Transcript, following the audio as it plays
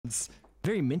It's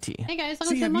very minty. Hey guys,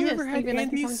 welcome to Among Us. Thank you for liking,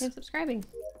 commenting, and subscribing.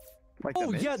 Like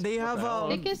oh yeah, they have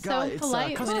Nick is so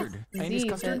polite. Custard. Andy's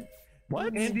custard.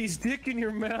 What? Andy's dick in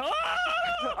your mouth.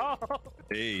 Oh.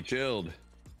 Hey, chilled.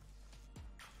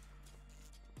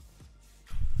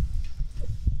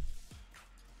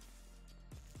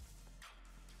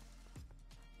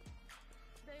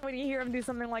 When you hear him do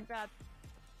something like that.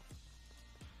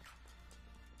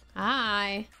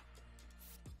 Hi.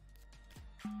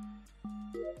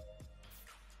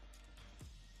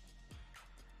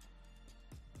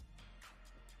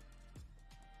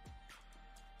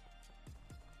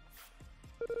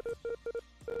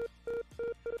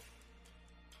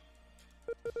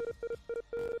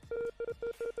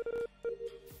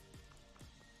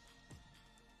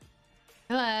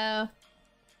 Hello.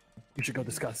 You should go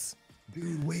discuss.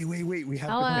 Dude, wait. We have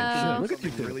Hello. Look at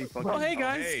you two. Really fucking. Oh, hey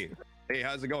guys. Hey,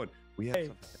 how's it going? We have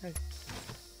something. Hey.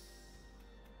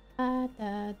 Da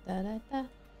da da da da.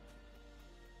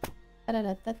 Da da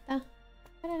da da da.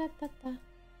 Da da da da.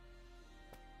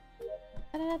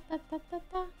 Da da da da da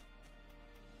da.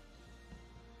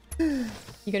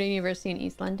 You go to university in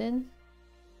East London?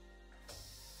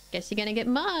 Guess you're gonna get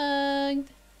mugged.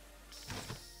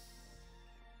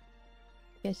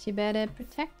 Guess you better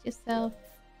protect yourself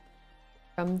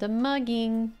from the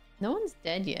mugging. No one's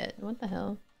dead yet. What the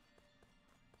hell?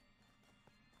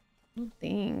 I don't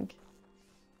think.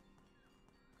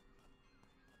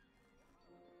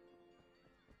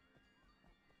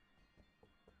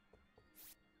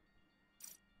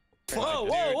 Whoa!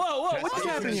 What just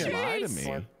happened here? Lie to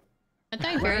me. I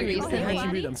died very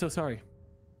recently. I'm so sorry.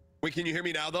 Wait, can you hear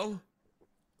me now though?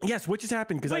 Yes, what just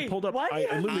happened? Because I pulled up. I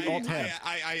literally alt-tabbed.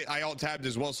 I alt-tabbed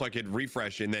as well so I could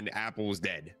refresh, and then Apple was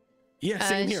dead. Yeah,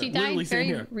 same here. She Literally died same very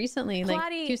here. recently, like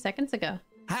Platy. 2 seconds ago.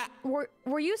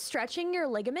 Were you stretching your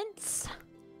ligaments?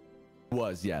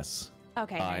 Was yes.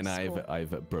 Okay. And nice, cool.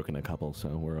 I've broken a couple, so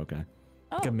we're okay.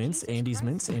 Oh, Like a mince, Jesus Andy's Christ.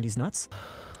 mince, Andy's nuts.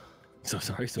 So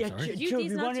sorry. Did you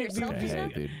use nuts yourself?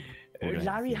 Hey, dude. We're gonna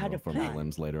Larry have to had a for my plan.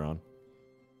 limbs later on.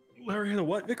 Larry had a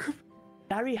what, Vikram?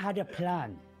 Larry had a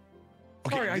plan.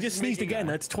 Sorry, I just sneezed again.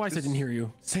 That's twice I didn't hear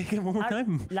you. Say it one more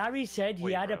time. Larry said he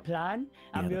Wait, had a bro. plan,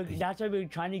 and that's why we were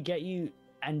trying to get you.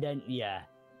 And then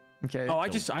Okay. Oh,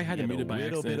 I had to mute it by a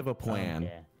little accident. bit of a plan.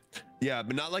 Yeah,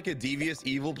 but not like a devious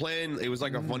evil plan. It was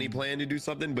like a funny plan to do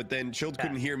something, but then Chilled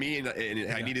couldn't hear me, and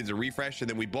I needed to refresh, and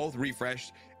then we both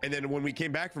refreshed, and then when we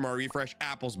came back from our refresh,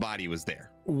 Apple's body was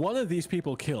there. One of these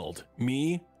people killed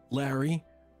me, Larry,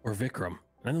 or Vikram.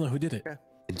 I don't know who did it.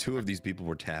 And 2 of these people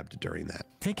were tabbed during that.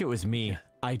 I think it was me.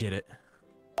 I did it.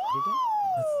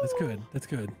 That's good. That's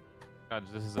good. God,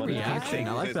 this is What a reaction?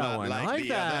 I like It's that not one. I like like the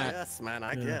that. Yes, man,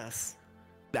 I guess.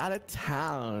 Out of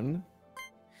town.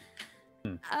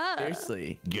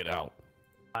 Seriously, get out.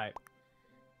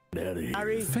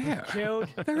 Larry, Fair. Chilled.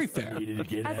 Very fair. Larry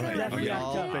Chilled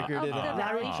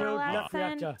left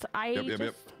reactor. I Yep.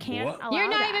 just can't What? allow You're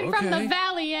not that. even from the Okay.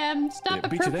 Valley, Stop Yeah,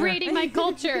 beat you there. appropriating my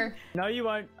culture. No, you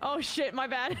won't. Oh shit, my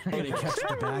bad. Oh, they catch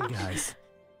the bad guys.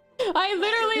 I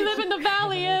literally live in the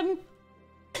Valley,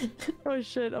 Oh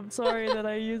shit, I'm sorry that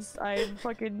I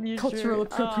fucking used Cultural your,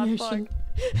 appropriation.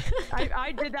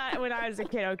 I did that when I was a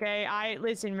kid, okay?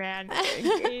 Listen, man.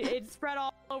 It spread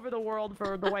all over the world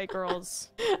for the white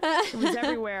girls. It was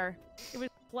everywhere. It was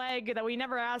a plague that we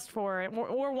never asked for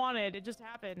or wanted. It just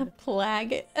happened.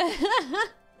 Plague.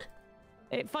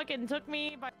 It fucking took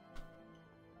me by...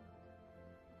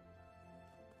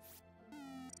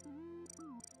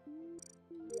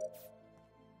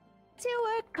 To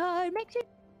work hard makes you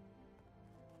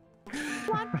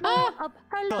want more of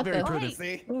her love. very Oh, prudent.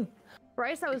 wait. See?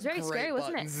 Bryce, that was very scary,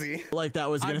 wasn't it? Z. Like that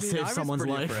was gonna save someone's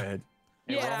life.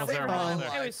 Yeah, almost there, it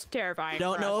almost there. was terrifying. I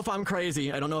don't for know us. if I'm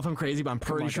crazy. I don't know if I'm crazy, but I'm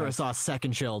pretty sure I guys. saw a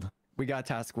second shield. We got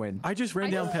task win. I just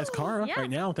ran down past Kara Yeah. right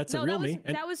now. That's No, a real that was, me.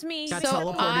 And that was me. Got So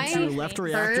teleported I to left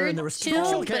reactor, and there was two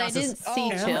Chill, but I chaoses. didn't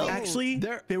see Em, Chill. actually,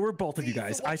 there were both of you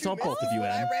guys. I saw both of you,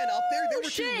 I Em. ran up there. There were 2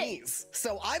 shit. knees.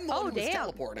 So I'm the Oh, one who was damn.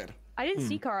 teleported. I didn't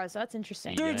see Kara, so that's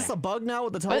interesting. There's just a bug now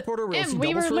with the But, teleporter. Where Em,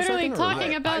 we were literally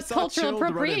talking I about saw cultural Chilled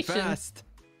running appropriation. fast.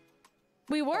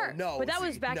 We were, Oh, no, but that Z,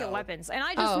 was back at no. weapons, and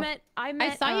I just Oh. met.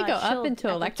 I saw you go up Chilled into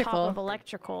at the electrical. top of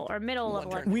electrical or middle of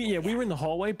Wonder. electrical. We were in the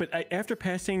hallway, but after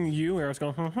passing you, where I was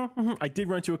going, I did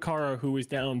run to a Kara who was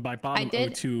down by bottom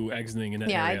did- O2 exiting in that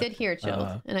Yeah, area. I did hear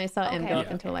Chilled, and I saw M Okay. go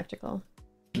up into electrical.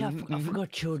 Yeah, I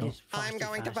forgot Chilled is I'm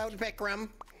going to vote Vikram.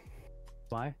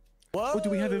 Why? Whoa. Do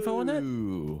we have info on that?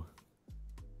 Ooh.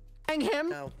 Hang him.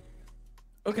 No.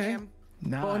 Okay. Vikram.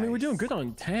 Nice. Well, I mean, we're doing good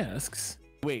on tasks.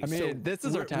 Wait, I mean, so this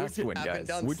is our task win, haven't guys.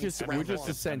 done we're since just round one.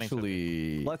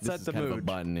 essentially Let's this set is the kind of a mood.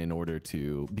 button in order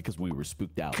to because we were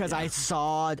spooked out. Because yeah. I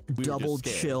saw just double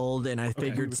scared. chilled and I we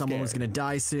figured were someone was scared. gonna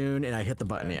die soon, and I hit the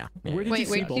button. Yeah. Where did Wait, you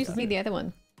see where did both you of see them? the other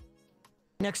one?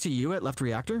 Next to you at left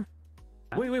reactor.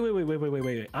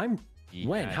 Wait. I'm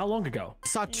when? How long ago?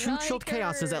 Saw two chilled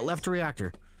chaoses at left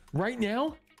reactor Right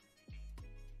now?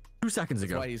 2 seconds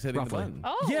ago. That's why he's hitting roughly. the button.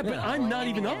 Oh. Yeah, but I'm not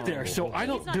even up there, so I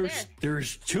don't. He's not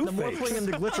There's two The fakes. Morphling and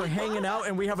the Glitch are hanging out,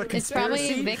 and we have a It's probably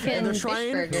conspiracy, Vic and they're and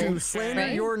trying Fishburger, to slander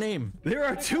right? your name. There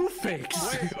are two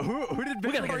fakes. Who did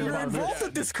We gotta get You're involved. involved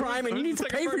with this crime, and you need to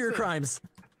pay for your crimes.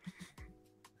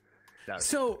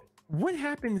 So what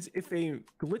happens if a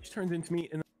glitch turns into me?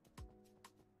 And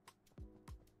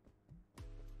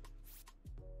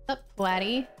What's up,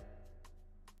 Flatty?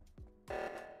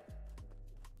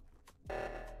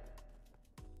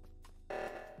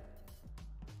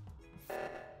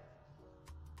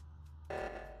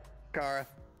 Kara.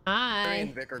 Larry and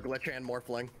Hi. Vic are glitch and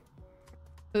morphling.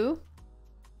 Who?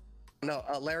 No,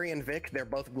 Larry and Vic, they're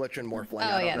both glitch and morphling. Oh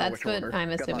I don't yeah, know that's which what order. I'm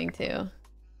Good assuming luck. too.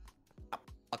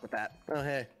 Luck with that. Oh,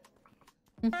 hey.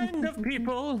 friend of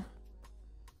people,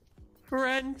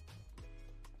 friend.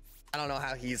 I don't know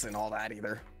how he's in all that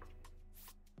either.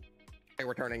 Hey,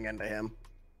 we're turning into him.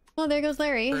 Well, there goes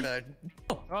Larry. We're to-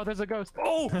 Oh, there's a ghost.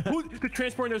 Oh, who, the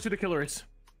transport knows who the killer is.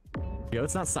 Yo,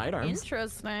 it's not sidearms. The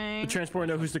Interesting. transport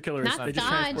knows who's the killer is. Not They just Skadj.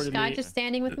 transported me. Skadj is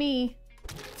standing with me.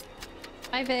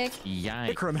 Hi, Vic.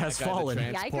 Yikes. Ikram has That guy, the fallen.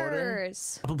 transporter?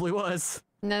 Yikers. Probably was.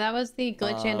 No, that was the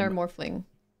glitch and or morphling.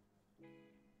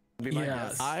 be my Yeah.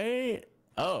 guess. I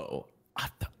I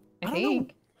don't think.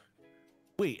 know.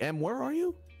 Wait, Em, where are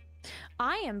you?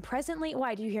 I am presently.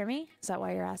 Why do you hear me? Is that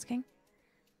why you're asking?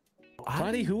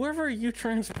 Buddy, whoever you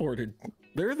transported,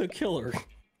 they're the killer.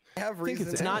 I have reason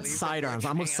It's to not believe that sidearms. glitch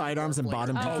I'm with and sidearms and morphling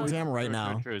bottom are- deacon right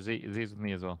now. True. Z's with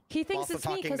me as well. He thinks Also it's me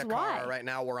talking because to Kara why? right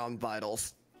now, we're on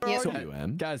vitals. Yep. So you,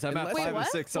 Em. Guys, I'm at Unless- Wait, 5 what? or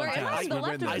 6 on Where am I? task. On the We left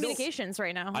win of this. communications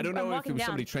right now. I don't I'm know if walking it was down.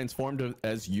 somebody transformed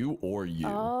as you or you.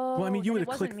 Oh, Well, I mean, you then would it have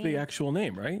wasn't clicked me. the actual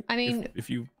name, right? I mean, if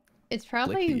you. It's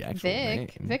probably the actual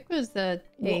Vic. name. Vic was a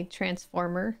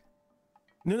transformer.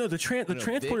 No, the No,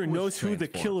 transporter Vic was knows who the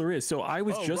transformed. killer is. So I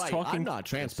was Oh, just right, talking. I'm not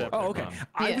transported. Oh, okay.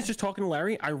 I Yeah. was just talking to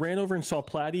Larry. I ran over and saw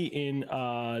Platy in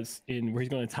where he's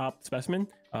going to top specimen,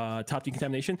 top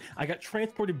decontamination. I got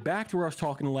transported back to where I was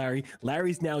talking to Larry.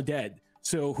 Larry's now dead.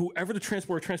 So whoever the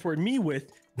transporter transported me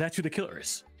with, that's who the killer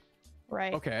is.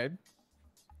 Right. Okay.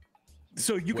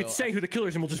 So you could Well, say who the killer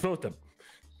is, and we'll just vote them.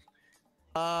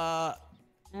 I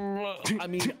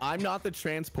mean, I'm not the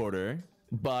transporter,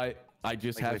 but I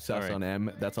just have sus sorry. on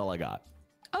M. That's all I got.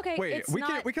 Okay. Wait, it's we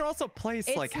not, can also place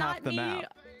it's like not half the me.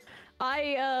 map.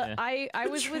 I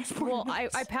was with. Well,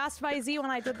 I passed by Z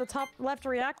when I did the top left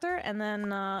reactor, and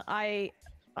then I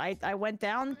went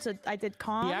down to. I did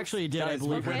comms. He actually did, I Guys,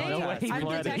 believe. we're Okay. on task. I'm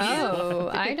We're detective. Oh,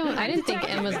 I didn't think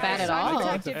M was bad at all.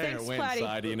 Detective, Fair thanks, win Platy.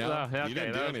 side, you know? Oh, okay, You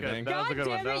didn't do that was good. anything. That was a God good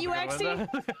one. damn That it, was you a good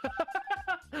one.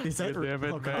 Is that Damn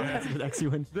it, oh, God, man. that's an X you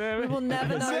win. We will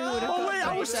never know who would have Oh, wait,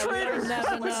 I was traitor.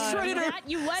 Never know. traitor. That,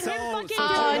 you let him fucking do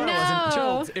Oh, it. no.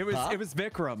 Chilled. It was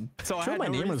Vikram. So I Sure, had my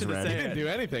no name was reason to red. say You didn't it. do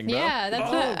anything, bro. Yeah, that's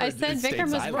what I said. States Vikram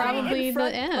was Island. probably the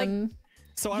Like, M.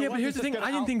 So Yeah, but here's the thing. I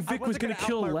didn't think Vic was going to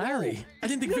kill Larry. I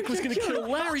didn't think Vic was going to kill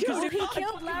Larry because He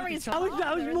killed Larry's I was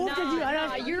more than you.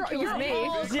 Nah, you're all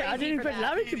crazy Yeah, I didn't for expect that.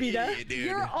 Larry to be there.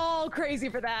 You're all crazy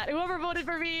for that. Whoever voted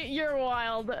for me, you're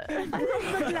wild. I didn't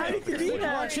expect Larry to be You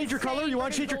there. want to change your color? You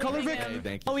want to change your color, Vic? Hey,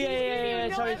 thank you. Oh yeah.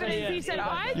 No Sorry. evidence. He said,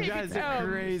 I think You guys it's are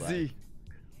crazy.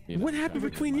 what happened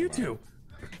between you two?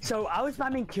 So I was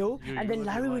spamming kill, and then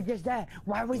Larry was just there.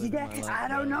 Why was he there? I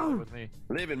don't know. With me.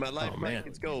 Living my life, Oh, man. man.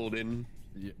 It's golden.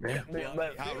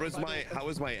 How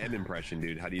was my M impression,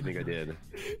 dude? How do you think I did?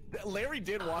 Larry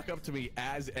did walk up to me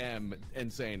as M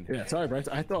and saying, Yeah, sorry, Bryce.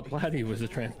 I thought Platy was a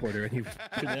transporter, and he was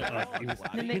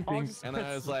hinting. and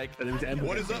I was like, that it was M.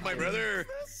 What is up, my brother?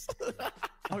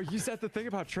 Oh, you said the thing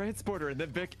about transporter, and then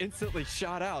Vic instantly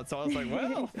shot out. So I was like,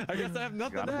 well, I guess I have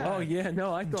nothing to Oh add. yeah,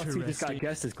 no, I thought he just got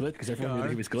guessed as glitch because everyone knew that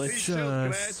he was Hey, glitch. Shield, can I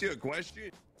ask you a question?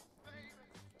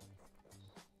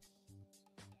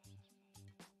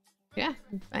 Yeah,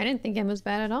 I didn't think M was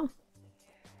bad at all.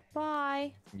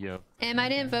 Bye. Yep. M, I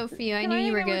didn't vote for you. I Can knew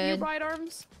you were hang out with good. You, Bite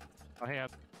Arms? Oh, hey,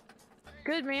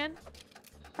 Good, man.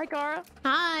 Hi, Gara.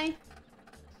 Hi.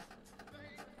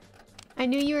 I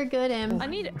knew you were good, M. I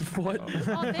need it. What?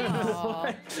 Oh,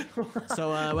 thanks.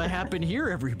 So, what happened here,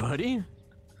 everybody?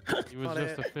 he was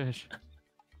just a fish.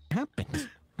 What happened?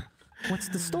 What's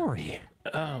the story?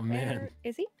 Oh man,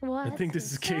 Is he? I think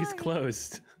this is case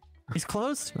closed. He's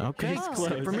closed? Okay. He's Same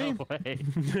closed. for me. No way.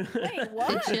 Wait,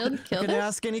 what? Did Chilled You kill can this?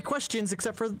 ask any questions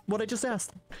except for what I just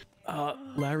asked.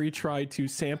 Larry tried to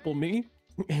sample me,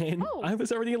 and Oh. I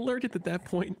was already alerted at that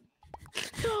point.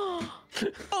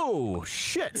 Oh,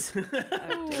 shit.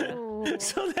 Ooh.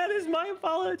 So that is my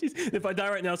apologies. If I die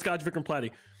right now, Skadj, Vikram,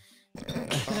 Platy.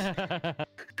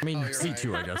 I mean,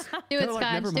 C2, I guess. Do it, Like,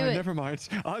 Skadj. never Do mind, it. never mind.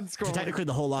 Unscroll. Technically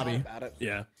the whole lobby. About it.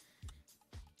 Yeah.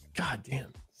 God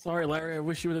damn. Sorry, Larry. I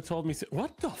wish you would have told me.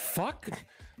 What the fuck?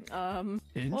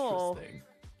 Interesting.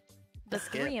 The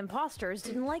 3 imposters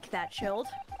didn't like that, Chilled.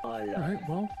 All right.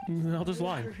 Well, I'll just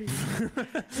lie.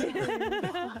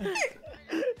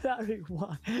 Larry,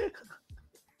 why?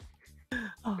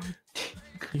 Oh,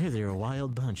 You guys are a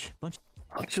wild bunch. I'll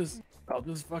just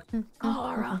fucking.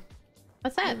 Laura,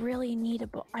 What's I that? really need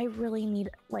I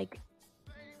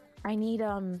need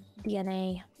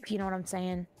DNA, if you know what I'm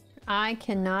saying. I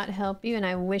cannot help you, and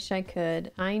I wish I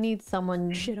could. I need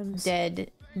someone Shit'ems.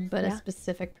 dead, but a Yeah.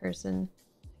 specific person.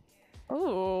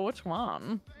 Oh, which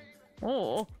one?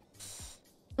 Oh,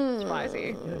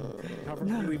 spicy. How do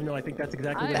you even know? I think that's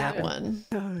exactly what That happened.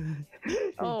 one.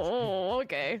 Oh,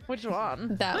 okay. Which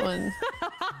one? That one.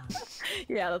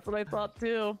 Yeah, that's what I thought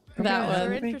too. That You're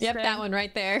one. interesting. Yep, that one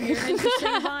right there. You're an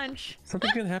interesting bunch.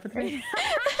 Something's gonna happen to me.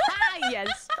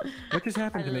 Yes. What just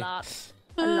happened to me? A lot is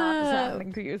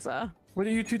happening to you, sir. What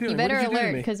are you two doing? You better what did you do to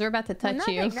alert, me? because we're about to touch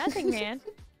nothing, you. nothing, man.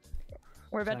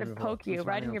 We're about to poke you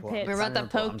right in your pits. We're about to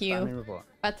poke you.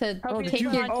 About to take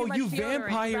your. you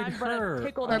vampired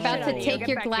her. We're about to Oh. take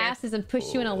your glasses and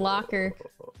push you in a locker.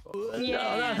 Yeah,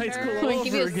 No, not high school all We'll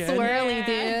give you a over again. swirly,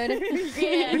 dude.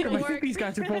 Yeah, Vikram, I think these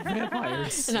guys are both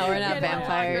vampires. No, we're not Get in the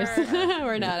vampires. locker.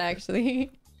 We're not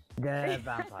actually. the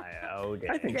vampire. Oh,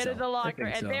 dear. I think Get so. in the locker.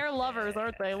 I think And so. they're lovers,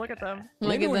 aren't they? Look at them. Look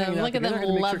Maybe at we're them. hanging out Look at together. them I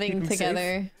gotta make sure loving keep 'em safe.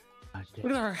 together.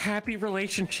 Look at our happy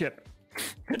relationship.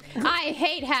 I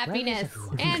hate happiness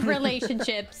and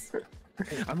relationships.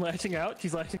 I'm lashing out.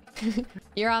 She's lashing.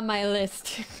 You're on my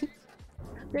list.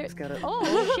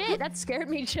 Oh shit, that scared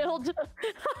me. Chilled.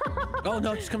 Oh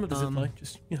no, just come up the zip line.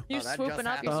 Just You that just swooping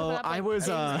up. You happened. swooping up. I like was,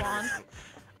 James Bond.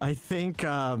 I think,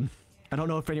 I don't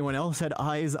know if anyone else had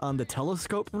eyes on the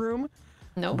telescope room,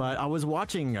 Nope. but I was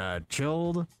watching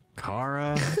Chilled,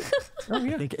 Kara, I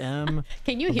think M,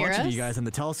 Can you a hear bunch us? of you guys in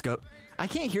the telescope. I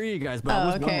can't hear you guys, but Oh, I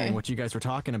was okay. wondering what you guys were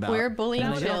talking about. We're bullying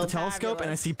and I get out Chilled. the telescope and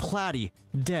I see Platy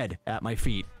dead at my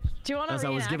feet. Do you want to as I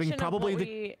was giving probably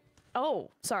the-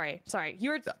 Oh, sorry.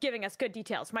 You were giving us good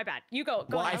details. My bad. You go.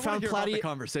 Go Well, ahead. I found Hear about the Platy.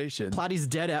 conversation. Platy's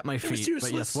dead at my was feet. But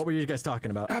useless. yes, what were you guys talking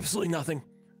about? absolutely nothing.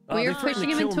 We They were threatened to pushing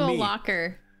him kill into a me.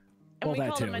 locker. And Well, we that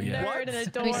called him a too, yeah. nerd and a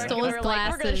dork. We stole his We're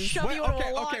like, we're gonna glasses. shove Wait, you into okay,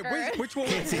 a okay. locker. Which one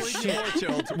was bullying more,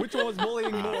 Chilled? Which one was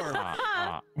bullying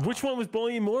more? Which one was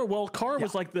bullying more? Well, Kara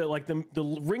was like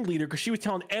the ringleader because she was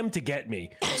telling M to get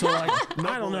me. So like,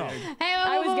 I don't know. Hey,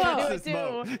 I was gonna do This it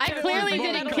Mo. too. I clearly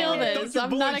didn't kill this.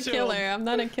 Don't you I'm not a bully killer. Chilled. I'm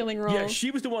not a killing role. Yeah, she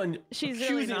was the one. She's she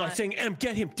really was the one not. saying, "M,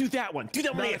 get him. Do that one. Do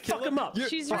that one. Not Yeah, a fuck killer? him up."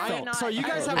 She's I really felt- not. So you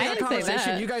guys I having a didn't say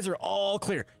conversation. that. You guys are all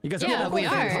clear. You guys are Yeah, all we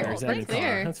clear. are. Vampires, We're I mean,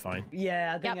 clear. That's fine.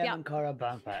 Yeah, I think Yep, Evan and Kara are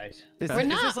vampires. We're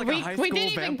not. Like a high we school didn't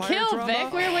even vampire kill drama?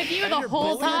 Vic. We were with you And the you're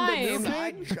whole bullying the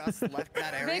time. I just left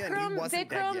that area and he wasn't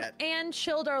dead Vikram yet. and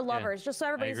Chilled are lovers. Just so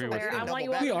everybody's agree with aware. you. I want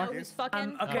you all We to are. know who's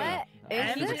fucking. Okay. What?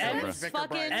 Em- Who's Em-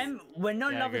 fucking? We're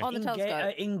not Yeah, I lovers agree. On the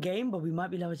telescope. in game, but we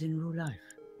might be lovers in real life.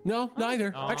 No,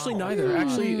 neither. Oh. Actually, neither.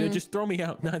 Actually, just throw me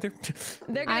out. Neither.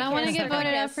 They're I gonna don't want to kiss. get They're voted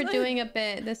gonna out for kiss. doing a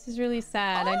bit. This is really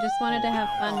sad. I just wanted to have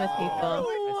fun with people.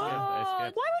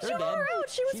 Why would you roll her out?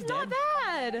 She was not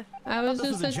bad. I was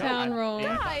just a town roll.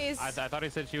 Guys, I thought he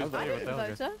said she was clear with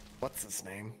those. What's his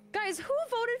name? guys, who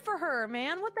voted for her,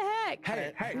 man? What the heck?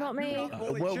 Hey, Not me.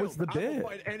 what was the bit? I will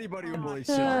fight anybody who bullies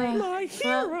Chilled. My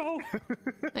hero.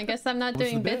 I guess I'm not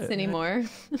doing the bits bit? anymore.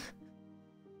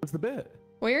 What's the bit?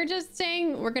 We're just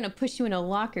saying we're gonna push you in a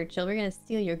locker, Chill. We're gonna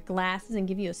steal your glasses and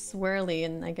give you a swirly,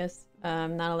 and I guess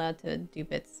I'm not allowed to do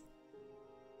bits.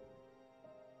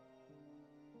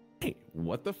 Hey,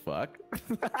 what the fuck?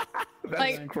 That's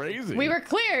Like, crazy. We were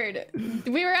cleared.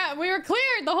 We were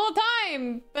cleared the whole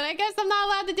time, but I guess I'm not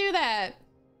allowed to do that.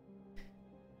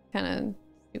 Kind of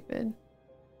stupid.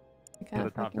 Kind the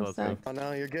of top fucking telescope. sucks. Oh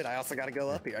no, you're good. I also gotta go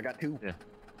up here. I got two. Yeah.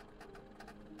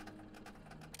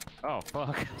 Oh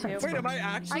fuck. Wait, am I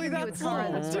actually can be that with slow?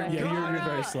 Kara, that's Yeah, right. you're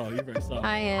very slow. You're very slow.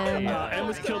 I am. Em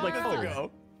was killed like ago.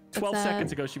 12 What's that?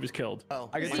 seconds ago. She was killed. Oh,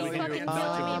 I can He's tell fucking you.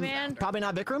 killing me, man. Probably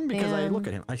not Vikram because I Damn. look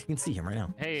at him. I can see him right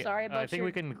now. Hey, Sorry I about think your-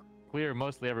 we can clear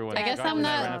mostly everyone. I guess Regardless I'm of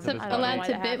not what happens to this allowed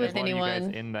body. to bit with There's one of you guys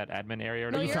anyone. in that admin area.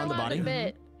 Or No, not. you're found the allowed body? to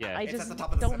bit. Yeah. I It's just at the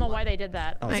top of the don't zip know line. why they did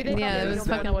that. Oh, Maybe they yeah, thought it they was don't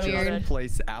fucking know what weird. they did.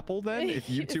 Place Apple then? If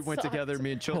you It two went sucked. together,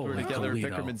 me and Child were Holy together, Toledo.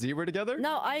 Vikram and Z were together?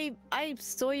 No, I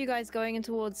saw you guys going in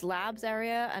towards labs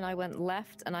area, and I went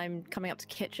left, and I'm coming up to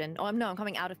kitchen. Oh, I'm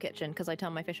coming out of kitchen because I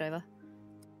turned my fish over.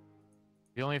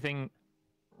 The only thing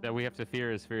that we have to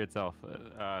fear is fear itself,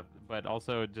 but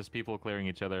also just people clearing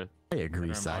each other. I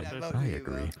agree, Side. I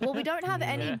agree. Well, we don't have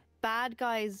any Yeah. bad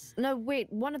guys. No,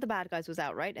 wait, one of the bad guys was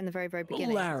out, right? In the very, very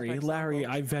beginning. Larry,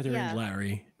 I veteran Yeah.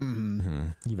 Larry.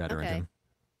 You veteran Okay. him.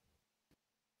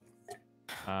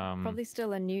 Probably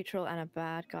still a neutral and a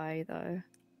bad guy, though.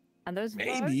 And those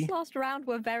Maybe. votes last round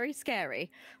were very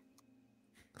scary.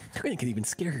 You're gonna get even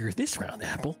scarier this round,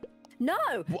 Apple. No!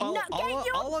 Well, no,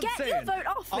 all I'm get your saying- vote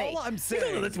off me! All I'm You don't know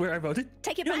saying. that's where I voted.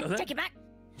 Take it You don't back, know that. take it back!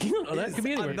 You don't know that. It Is could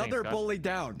be anywhere. another Scott. bully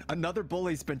down. Another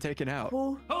bully's been taken out.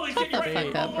 Holy shit, Shut the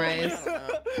fuck up, Bryce.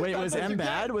 Wait, was M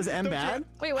bad? Was M bad?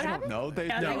 Wait, what I don't happened? know. They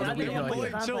Yeah, I think no, Ember they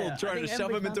bullied was Chilled, not trying to there. I shove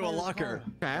think him into a Ember was locker.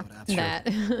 Okay.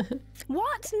 That.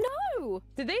 What? No!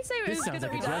 Did they say it This was sounds because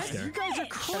like we a died? dress there. You guys are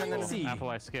crazy. Apple,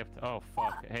 I skipped. Oh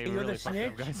fuck. Hey, You're really the fucked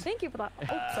up, snitch? guys. Thank you for that.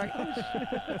 Oh,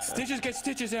 sorry. Stitches get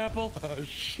stitches, Apple. Oh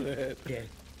shit. Yeah.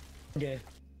 Yeah.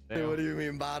 Hey, what do you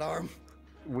mean, bad arm?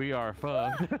 We are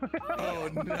fucked. Oh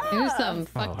no. There's some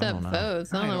fucked I up don't know.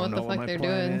 votes. I don't know what the fuck they're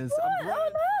doing.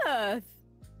 What on earth?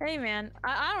 Hey, man.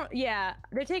 I don't. Yeah,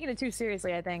 they're taking it too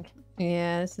seriously, I think.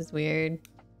 Yeah, this is weird.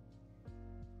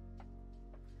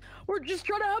 We're just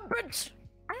trying to have bitch.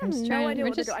 I have just no trying- idea we're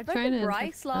what to just do. I trying to voted have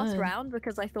Bryce last fun. round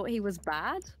because I thought he was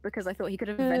bad, because I thought he could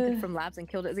have invented from labs and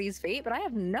killed at Z's feet, but I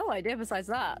have no idea besides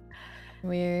that.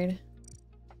 Weird.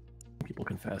 People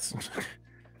confess.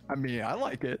 I mean, I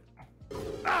like it.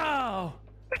 Oh!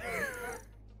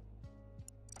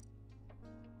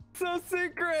 So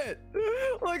secret.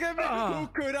 Look at me. Who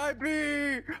could I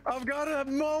be? I've got a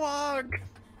mohawk.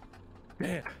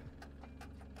 Man.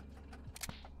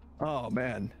 Oh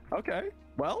man. Okay.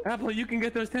 Well. Apple, you can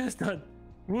get those tests done.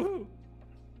 Woo!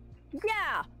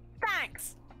 Yeah,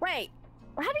 thanks. Wait,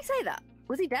 how did he say that?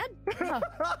 Was he dead? Oh,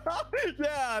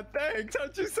 Yeah. Thanks.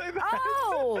 How'd you say that?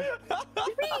 oh.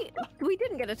 we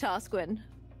didn't get a task win.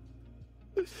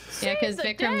 Yeah, because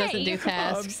Jeez, Vikram doesn't do dang.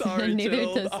 tasks. I'm sorry, Neither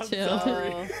Chilled. does I'm Chill.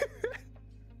 sorry.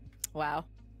 Wow.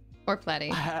 Or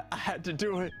Platy. I had to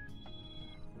do it.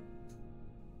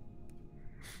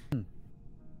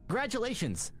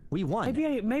 Congratulations. We won. Maybe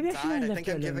I Side, shouldn't I have left think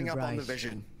you I'm giving alone, up on the Bryce.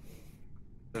 vision.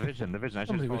 The vision. I should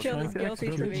Somebody was have trying Chilled to guilty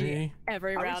for execute me me.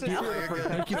 every I was round just now. doing it.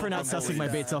 Thank you for not sussing my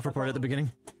bait self-report at the beginning.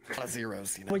 A lot of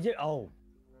zeros, you know. Was it? Oh.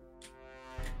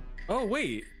 Oh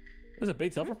wait, there's a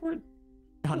bait self-report.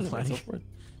 On There's a bait Platy. self-report.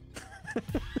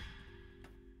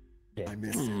 I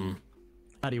miss it.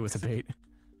 Platy was a bait.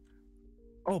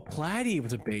 Oh, Platy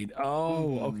was a bait.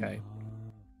 Oh, okay.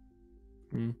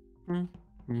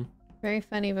 Very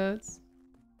funny votes.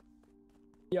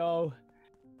 Yo.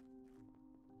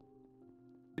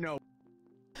 You know.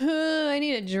 I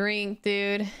need a drink,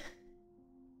 dude.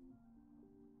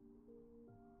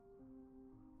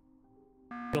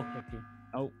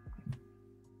 Oh.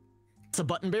 It's a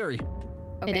button berry.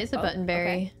 It is a button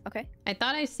berry. Okay. I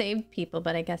thought I saved people,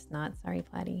 but I guess not. Sorry,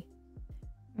 Platy.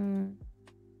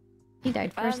 He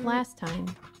died first last time.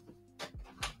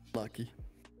 Lucky.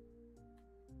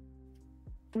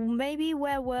 Maybe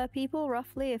where were people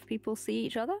roughly if people see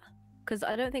each other? Because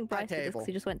I don't think Bryce did this table. because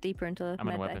he just went deeper into I'm in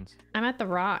med bay. weapons. I'm at the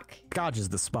rock. Skadj is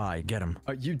the spy. Get him.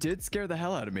 You did scare the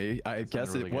hell out of me. I guess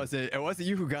really it good. wasn't. It wasn't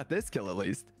you who got this kill, at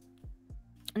least.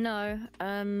 No,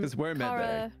 'Cause we're med bay.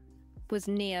 Kara was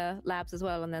near labs as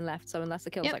well and then left. So unless the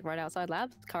kill was Yep. like right outside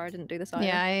labs, Kara didn't do this either.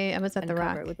 Yeah, I was at and the cover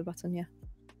rock. it with the button. Yeah.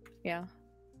 Yeah.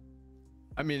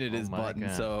 I mean, it Oh is my button,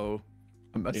 God. so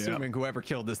I'm assuming whoever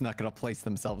killed is not gonna place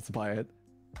themselves by it.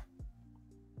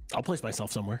 I'll place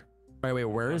myself somewhere. Wait,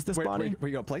 where is this body? Where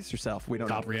you gonna place yourself? We don't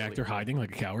Top know. reactor hiding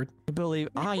like a coward. I believe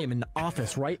I am in the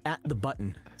office right at the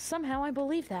button. Somehow I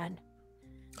believe that.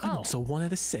 I'm also 1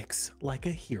 out of 6, like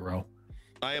a hero.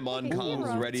 I am on Okay, comms,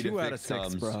 hero. ready to 2 out of fix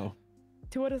 6, comms. bro.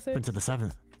 2 out of 6. Into the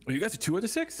 7th. Oh, you guys are 2 out of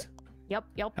 6? Yep.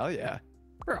 Hell yeah.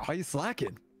 Bro, how you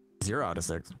slacking? 0 out of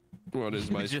 6. What is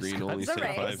my Just screen got only the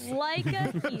say race. 5? Like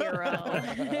a hero.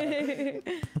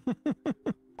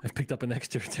 I've picked up an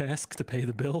extra task to pay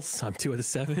the bills. I'm 2 out of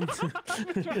 7.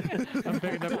 I'm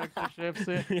picking up extra shifts.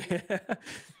 Yeah.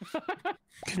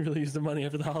 Can really use the money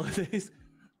after the holidays.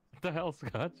 What the hell,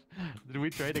 Scott? Did we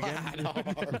trade again?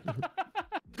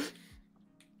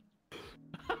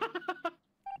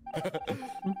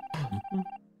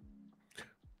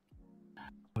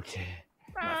 Okay.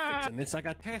 And this I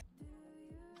got task.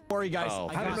 Don't worry, guys. Oh,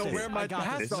 I I don't got know this. where my I got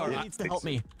tasks this. No are. one needs to help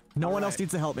me. No one else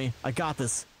needs to help me. I got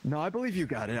this. No, I believe you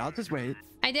got it. I'll just wait.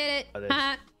 I did it. Oh,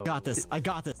 Ha. Got this. I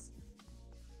got this.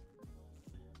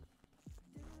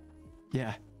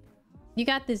 Yeah. You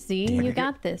got this, Z. You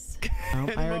got this.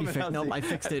 Nope, I already moment, fixed. Nope, Elsie. I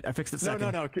fixed it. I fixed it. No,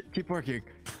 Second. no, no. Keep working.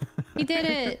 You did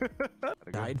it.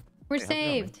 Died. We're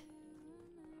saved.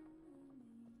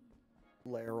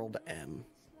 Larold M.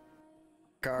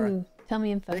 Car. Ooh, tell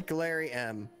me info. Vic Larry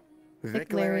M.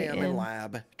 Vic Larry Larry M in M.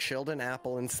 lab. Chilled and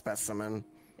Apple in specimen.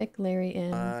 Vic, Larry,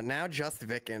 in. Now just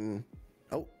Vic in.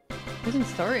 Oh. Who's in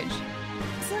storage?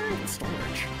 Sorry, in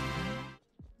storage.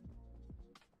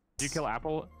 Did you kill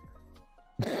Apple?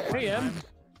 Hey, M.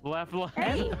 Left.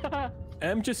 Hey.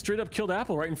 M just straight up killed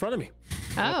Apple right in front of me.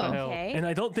 Oh. Okay. And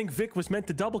I don't think Vic was meant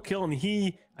to double kill, and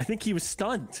I think he was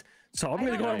stunned. So I'm I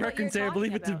gonna don't go know on what record and you're say I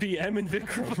believe talking it to be M and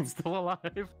Vikram. Still alive.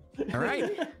 All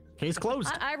right. Case closed.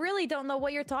 I really don't know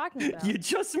what you're talking about. You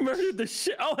just murdered the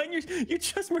shit. Oh, and you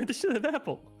just murdered the shit out of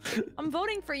Apple. I'm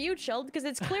voting for you, Chilled, because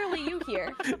it's clearly you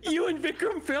here. You and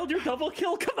Vikram failed your double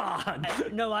kill. Come on.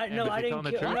 No, I if didn't you're telling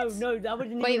the kill. No, truth. no, that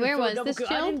wasn't. Wait, even where for a was double this kill.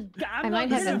 Chilled? I'm I not might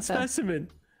This have is info. specimen.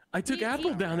 I took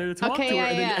Apple down there to talk Okay, to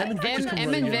her, yeah, and then yeah. M and Vic just come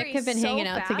M and running. Vic have been So hanging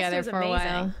out fast, together it was for a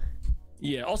while. amazing.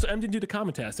 Yeah. Also, M didn't do the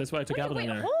comment test. That's why I took Apple Wait,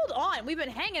 down there. hold on. We've been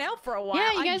hanging out for a while.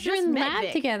 Yeah, you I guys were just in met lab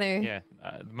Vic. together. Yeah,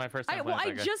 my first time. Well, I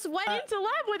playing Psycho. just went into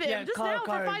lab with him just now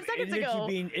for 5 seconds ago.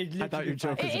 I thought your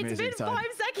joke was It's amazing, been son. 5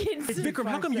 seconds. Vikram,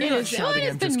 how come It you're not is. Oh, shouting it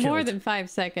has M been just more killed? than 5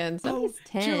 seconds. That was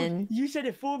 10. You said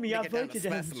it for me. I Make it down to voted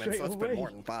him specimen, straight so it's been away.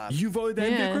 more than 5. You voted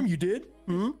that, Yeah. Vikram? You did?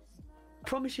 Hmm?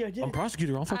 Promise you, I did. I'm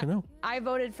prosecutor. I'll fucking know. I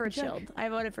voted for Chilled. I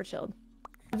voted for Chilled.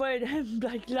 I voted him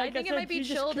like I think it said, might be you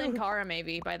just Chilled and killed- Kara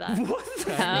maybe by that. What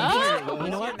the Oh,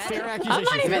 You know what? Fair I'm accusation.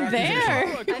 not even fair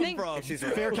accusation. there. I think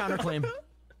Fair counterclaim.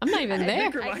 I'm not even there.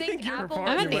 Vikram, I think you're a Apple-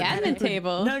 I'm at the fraudulent. admin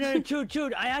table. No,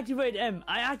 Chilled. I activated M.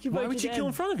 I activated Why would you kill in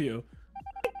M. front of you?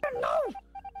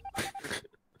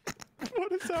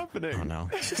 What is happening? Oh no.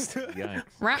 Yikes.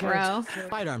 Ruh-roh.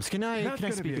 Sidearms, can I That's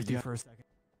gonna speak be with a you yeah. for a second?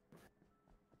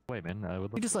 Wait, man. I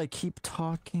would You just like keep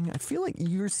talking. I feel like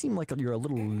you seem like you're a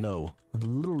little low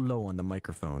on the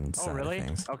microphone side Oh, really? of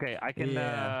things. Okay, I can.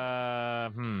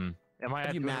 Am I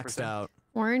at You 200%? maxed out.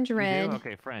 Orange, You do? red.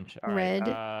 Okay, French. All red,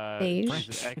 right.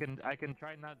 beige. I can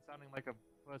try not sounding like a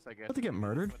puss, I guess. About to get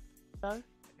murdered? I think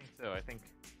so. I think.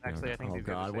 Actually, I think. Oh these are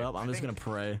the god. same. Well, I'm I just think-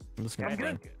 gonna pray. I'm just Yeah,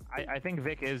 gonna pray. I think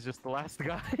Vic is just the last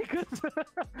guy, 'cause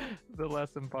the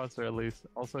last imposter at least.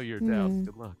 Also, you're down.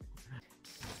 Good luck.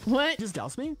 What? Just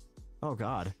douse me? Oh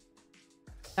god.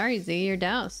 Sorry, Z, you're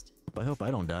doused. I hope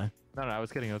I don't die. No, I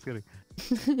was kidding. I was kidding.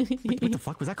 What the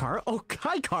fuck was that, Kara? Oh,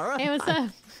 hi, Kara. Hey, what's up?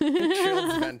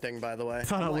 Chilled's venting, by the way. I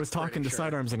thought I I'm, like, was talking pretty to sure.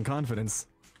 Sidearms in confidence.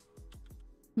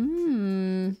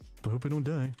 I hope I don't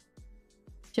die.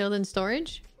 Chilled in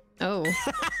storage? Oh.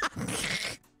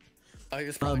 Oh, he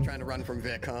was probably trying to run from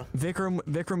Vic, huh?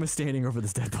 Vikram was standing over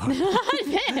this dead body.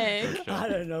 Vic. I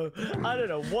don't know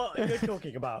what you're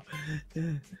talking about.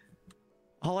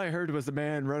 All I heard was a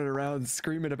man running around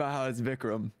screaming about how it's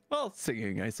Vikram. Well,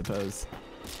 singing, I suppose.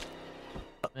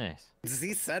 Nice.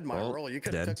 Z said my Well, role. You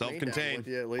could have dead. took me down Self-contained. with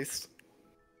you at least.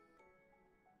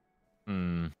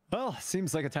 Well,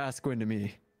 seems like a task win to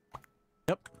me.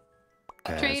 Yep.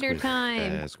 Trader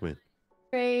time. Squid.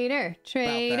 Trader.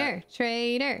 Trader.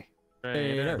 Trader.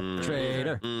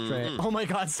 Oh my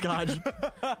god, Skadj.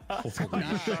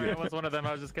 Sorry, I was one of them.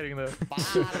 I was just kidding. I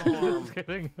was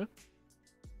kidding.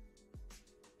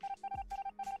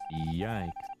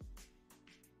 Yikes.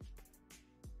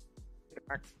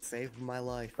 Saved my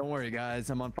life. Don't worry, guys.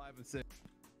 I'm on 5 of 6.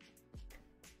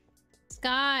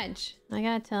 Skadj, I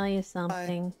gotta tell you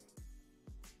something.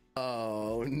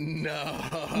 Oh no.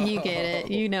 You get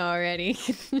it. You know already.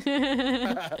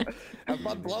 Have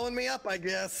fun blowing me up, I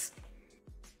guess.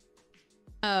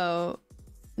 Oh.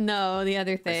 No, the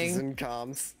other This is thing. in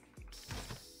comms.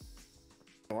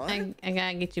 What? I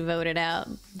gotta get you voted out,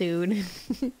 dude.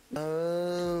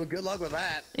 Oh, good luck with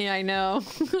that. Yeah, I know.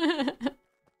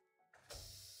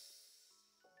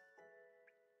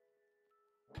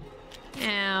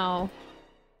 Ow.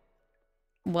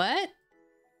 What?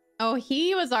 Oh,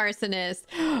 he was arsonist.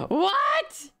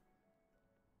 What?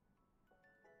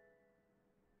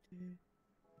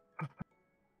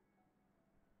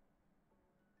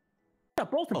 Yeah,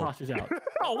 both imposters out.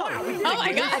 Oh wow. Oh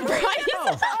my god, Bryce!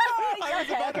 I was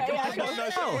about to come on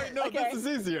that shit. Wait, no, this is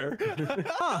easier.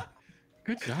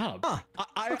 Good job.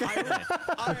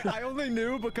 I only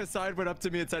knew because Side went up to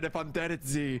me and said, if I'm dead, it's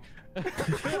Z.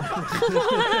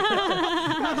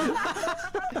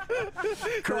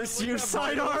 Curse you,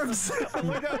 Sidearms! I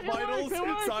look at vitals,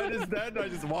 Side is dead, and I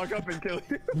just walk up and kill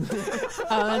you.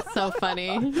 Oh, that's so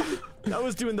funny. I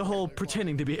was doing the whole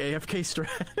pretending to be AFK strat.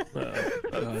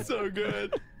 That's so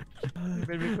good. You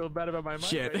made me feel bad about my mic.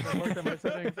 Shit. I looked at my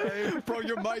settings, right? Bro,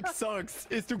 your mic sucks.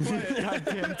 It's too quiet.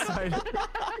 Goddamn side.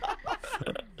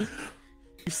 You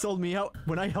sold me out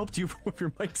when I helped you with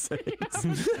your mic settings. He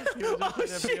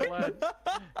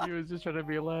was just trying to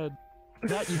be a lad.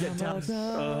 That you get down.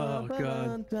 Oh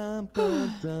god.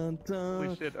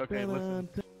 Holy shit. Okay, listen.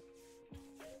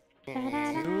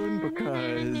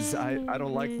 Because I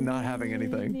don't like not having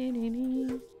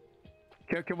anything.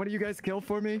 Can one of you guys kill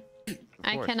for me?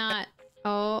 I cannot.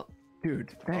 Oh.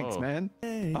 Dude, thanks, Oh. man.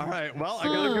 All right, well, I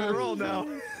got a good roll now.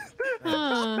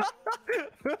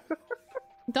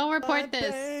 Don't report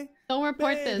this. Don't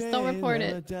report this. Don't report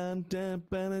it. Don't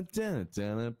report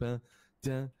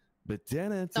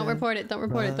it. Don't report it. Don't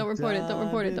report it. Don't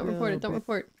report it. Don't report it. Don't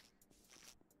report.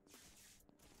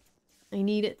 I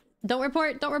need it. Don't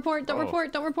report. Don't report. Don't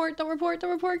report. Don't report. Don't report.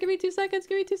 Don't report. Give me 2 seconds.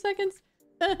 Give me 2 seconds.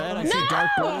 I see dark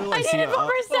blue. I see needed one a-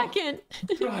 more second.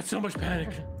 God, so much panic.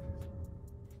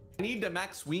 I need to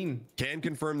Max Ween. Can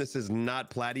confirm this is not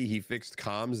Platty. He fixed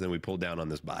comms, then we pulled down on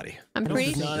this body. I'm This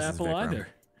pretty is not This is Apple Vikram. either.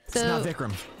 It's not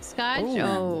Vikram. Skadj.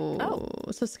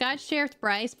 Oh. So Skadj sheriffed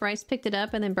Bryce. Bryce picked it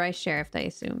up, and then Bryce sheriffed, I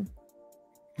assume.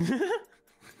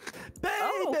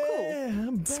 Oh,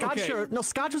 cool.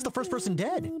 Skadj was the first person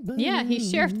dead. Yeah, he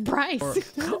sheriffed Bryce.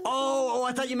 Oh,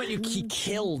 I thought you meant he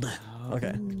killed.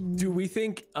 Okay. Do we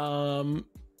think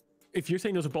if you're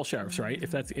saying those are both sheriffs, right?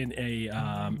 If that's in a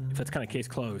if that's kind of case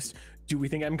closed, do we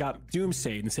think M got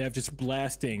doomsayed instead of just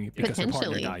blasting because her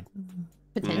partner Potentially. died?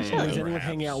 Potentially. Does anyone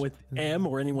hang out with M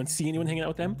or anyone see anyone hanging out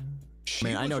with them?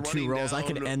 Man, I know 2 rolls. I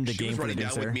could end the game for the She was running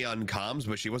down Doomsayer. with me on comms,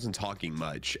 but she wasn't talking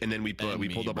much. And then we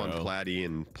pulled up on Platty,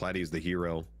 and Platty's the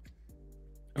hero.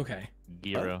 Okay.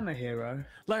 Giro. I'm a hero.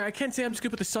 Larry, I can't say I'm just gonna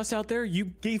put the sus out there. You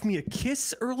gave me a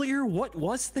kiss earlier. What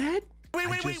was that?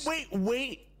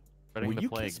 Wait. Spreading Were the you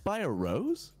plague. kissed by a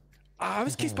rose? I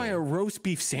was kissed by a roast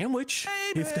beef sandwich.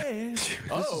 If that-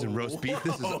 This isn't roast beef.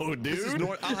 This is This is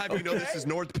North. I'll have you know, this is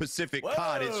North Pacific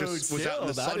cod. It's just was out in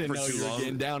the I sun didn't for know too you were long.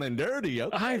 getting down and dirty.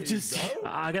 Okay,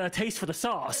 I got a taste for the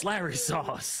sauce, Larry's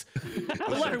sauce.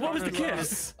 Larry, what was the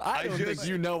kiss? I don't think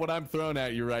you know what I'm throwing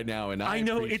at you right now, and I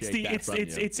know it's appreciate that from you.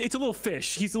 it's a little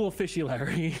fish. He's a little fishy,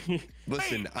 Larry.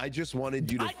 Listen, I just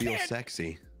wanted you to feel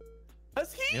sexy.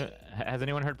 Does he? You know, has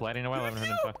anyone heard Platty in a while? I haven't heard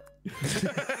him talk.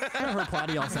 I haven't heard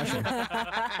Platty all session.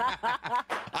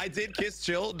 I did kiss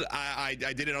Chilled. I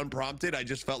did it unprompted. I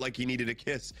just felt like he needed a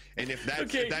kiss. And if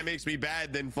that makes me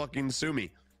bad, then fucking sue me.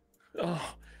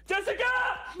 Oh, Jessica!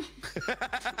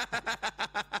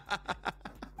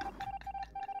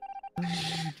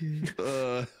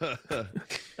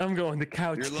 I'm going to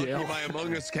couch You're lucky jail. my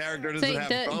Among Us character doesn't So, have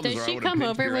thumbs. does or I she would've come pinched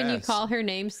over your when you ass. call her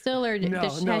name still, or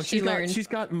has she learned? She's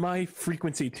got my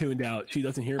frequency tuned out. She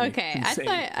doesn't hear me. Okay, It's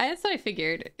insane. that's what I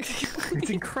figured. It's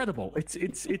incredible. It's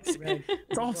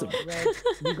awesome. Red,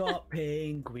 we got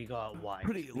pink, we got white,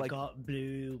 Pretty, we like- got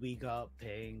blue, we got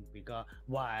pink, we got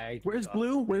white. Where's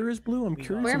blue? Where is blue? I'm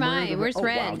curious. Where am I'm I? wondering- Where's oh,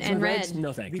 red wow. and Red's- red?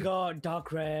 No, thank We you. got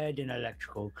dark red and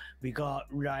electrical. We got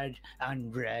red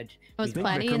and red. Oh, it's We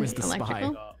Platty Vikram and is the spy. electrical?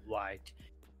 We got white.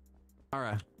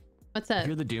 Ara, What's if up?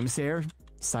 you're the Doomsayer,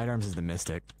 Sidearms is the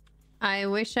Mystic. I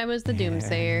wish I was the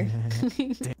Doomsayer.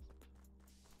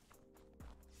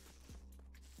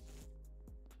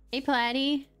 Hey,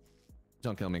 Platty.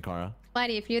 Don't kill me, Kara.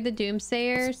 Platty, if you're the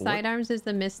Doomsayer, What? Sidearms is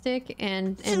the Mystic,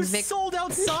 and sold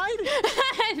outside?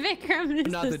 and Vikram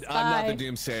is I'm the spy. not the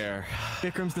Doomsayer.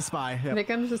 Vikram's the spy. Yep.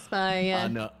 Vikram's the spy. Yeah.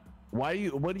 No. Why are you?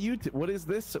 What is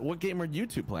this? What game are you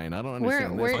two playing? I don't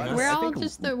understand. We're this. we're I all think-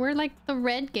 just we're like the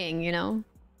red gang, you know.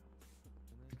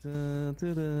 I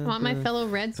want my fellow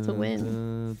Reds to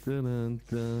win.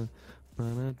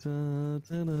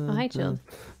 Oh, hi, Chilled.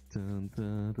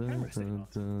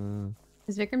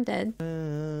 Is Vikram dead?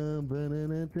 I'll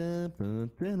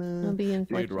be in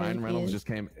Dude, Ryan Reynolds just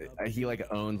came. He like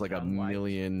owns like a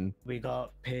million. We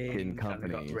got pink and we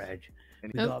companies. got red.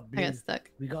 We Oh, got I blue. got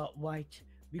stuck. We got white.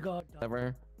 We got dark.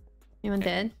 Whatever. Anyone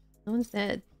dead? No one's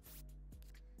dead.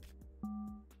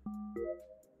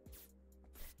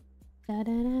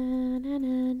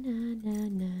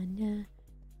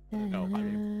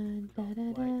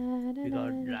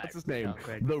 What's his name? Dark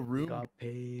red. The We Room. got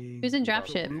pink. Who's in we got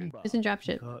dropship? Roomba. Who's in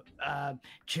dropship? We got,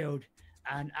 Chilled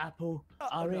and Apple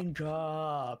are in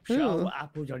dropship. Ooh. Oh,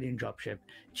 Apple's are in dropship.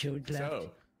 Chilled left. So.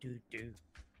 Do.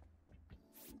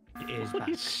 It is back.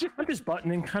 I'm just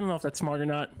buttoning. I don't know if that's smart or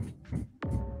not.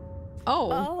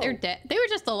 Oh, they're dead. They were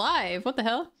just alive. What the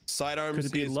hell? Sidearms Could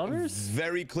it be is lovers?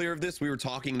 very clear of this. We were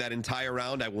talking that entire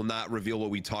round. I will not reveal what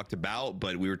we talked about,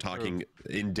 but we were talking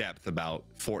in depth about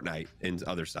Fortnite and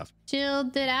other stuff. Jill,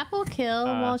 did Apple kill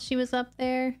while she was up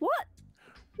there? What?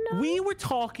 We were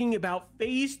talking about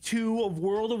phase 2 of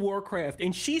World of Warcraft,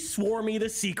 and she swore me to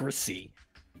secrecy.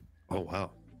 Oh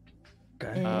wow.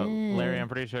 Larry, I'm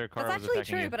pretty sure Kara That's was actually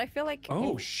attacking true, you. but I feel like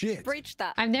Oh shit. breached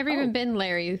that. I've never even been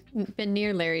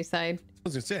near Larry's side. I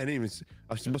was gonna say I didn't even.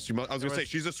 I was gonna say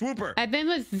she's a swooper. I've been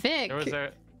with Vic. There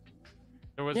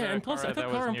was Yeah, a and plus I Kara thought that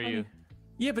was Kara near you.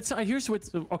 Yeah, but here's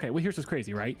what's okay. Well, here's what's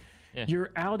crazy, right? Yeah.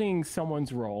 You're outing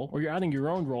someone's role, or you're outing your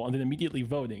own role, and then immediately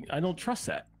voting. I don't trust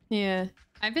that. Yeah.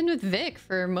 I've been with Vic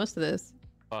for most of this.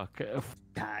 Fuck.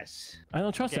 Yes. I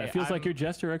don't trust Okay, that. It feels like you're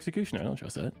jester or executioner. I don't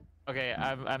trust that. Okay,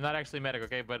 I'm not actually medic,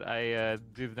 okay, but I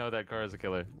do know that Kara's a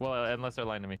killer. Well, unless they're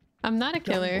lying to me. I'm not a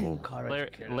killer.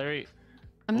 Larry,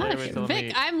 I'm not a was killer. telling Vic,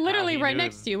 me I'm how literally he right knew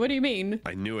next to you. What do you mean?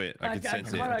 I knew it. I could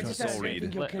sense it. Clara, I I could just soul said I read.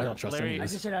 think you're I don't trust Larry, any I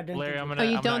of just this. said I don't Larry, think I'm you're gonna.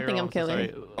 Oh, you I'm don't not think your I'm role,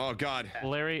 killer? sorry. Oh god.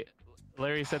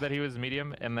 Larry said that he was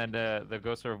medium, and then the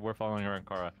ghosts were following around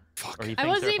Kara. Fuck. I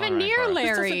wasn't even near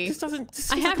Larry.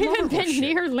 I haven't even been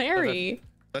near Larry.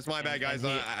 That's my bad, guys.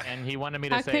 And he wanted me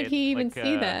to How say could he even like,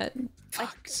 see that?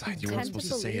 Fuck, Side, you weren't supposed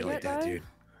to say it like that, dude.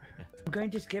 I'm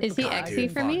going to skip. Is he because I XE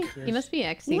didn't for me? fuck He this. must be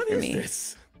XE What for is me.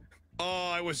 this? Oh,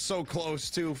 I was so close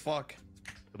too. Fuck.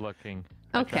 Good luck, King.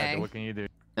 Okay. What can you do?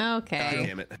 God Okay.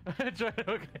 damn it.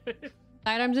 Okay.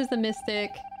 Sidearms is the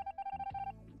mystic.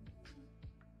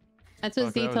 That's what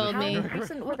Fuck, Z that was told a me. How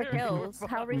recent were the kills?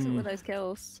 How recent were those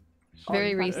kills?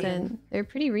 Very recent. They're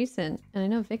pretty recent, and I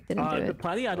know Vic didn't do The it.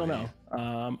 Platy, I don't know.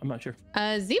 I'm not sure.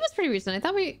 Z was pretty recent. I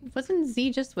thought wasn't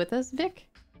Z just with us, Vic?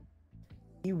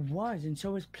 He was, and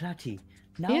so was Platty.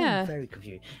 Now Yeah. I'm very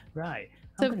confused. Right.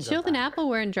 So I'm if gonna go Chilled and back. Apple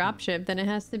were in dropship, then it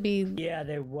has to be. Yeah,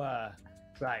 they were.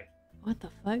 Right. What the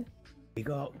fuck? We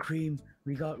got cream,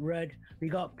 we got red, we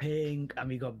got pink, and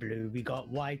we got blue. We got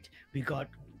white, we got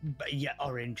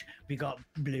orange, we got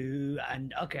blue,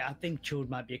 and okay, I think Chilled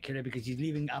might be a killer because he's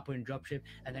leaving Apple in dropship,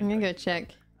 and then I'm gonna go check.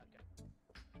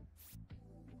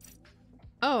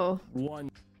 Oh,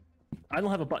 One. I don't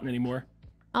have a button anymore.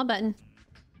 I'll button.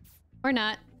 Or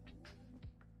not.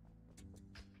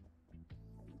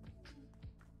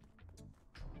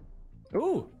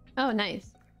 Ooh. Oh,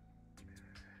 nice.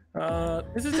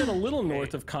 This is in a little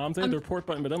north of comms. I have the report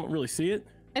button, but I don't really see it.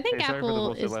 I think Hey, sorry for the Apple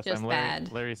bullshit is last just time.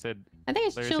 bad. Larry said. I think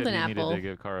it's Larry Chilled said and he Apple. needed to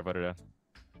get Kara voted out.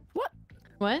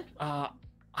 What?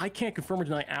 I can't confirm or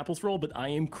deny Apple's role, but I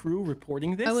am crew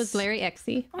reporting this. Oh, was Larry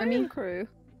XE? I mean, crew.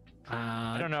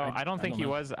 I don't know. I don't think he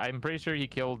was. I'm pretty sure he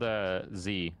killed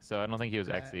Z, so I don't think he was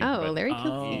XE. Oh, but Larry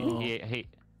killed he,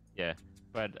 yeah.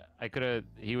 But I could have.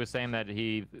 He was saying that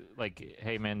he like,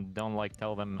 hey man, don't like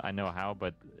tell them I know how,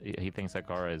 but he thinks that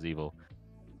Kara is evil.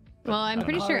 well, I'm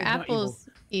pretty sure Kara's not Apple's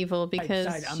evil because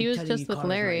Side, I'm she was telling just you, with Kara's not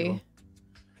Larry. evil.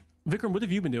 Vikram, what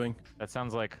have you been doing? That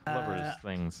sounds like lovers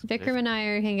things. Vikram and I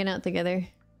are hanging out together.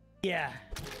 Yeah.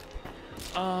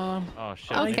 Oh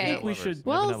shit. Okay. maybe not We lovers. should- Maybe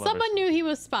Well, not lovers. someone knew he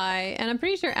was spy, and I'm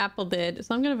pretty sure Apple did,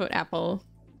 so I'm gonna vote Apple.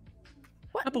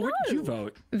 What? Apple, where did you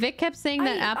vote? Vic kept saying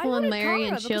that I Apple and voted Larry Kara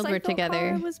and because Shield I were thought together.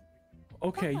 Kara was...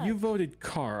 Okay, you voted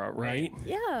Kara, right?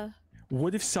 Yeah.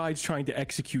 What if Side's trying to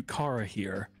execute Kara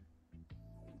here?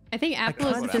 I think I Apple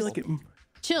kind is of feel just like it.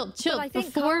 chilled. I think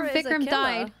Before Kara is a Vikram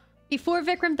killer.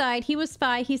 died, he was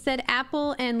spy. He said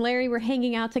Apple and Larry were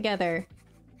hanging out together.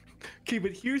 Okay,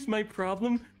 but here's my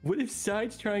problem. What if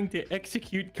Side's trying to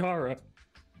execute Kara?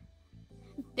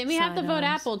 Then we have to vote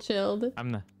Sidearms. Apple, Chilled.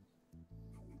 I'm the.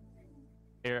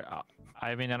 Here,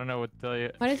 I mean, I don't know what to tell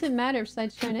you. Why does it matter if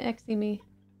Side's trying to XE me?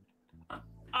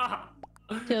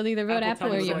 Chilled, either vote Apple, Apple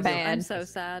tell or me you're what I do. bad. I'm so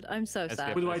sad. I'm so Let's sad.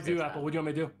 get What do I Let's do, get Apple? What do you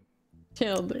want me to do?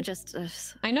 Chilled. Just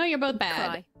I know you're both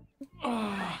bad.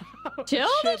 cry. Chilled?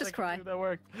 Just cry. That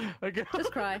worked. Okay.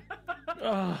 Just cry.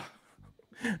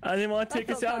 I didn't want to take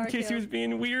I us felt out in Kara case he killed. was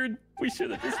being weird. We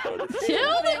should have just voted.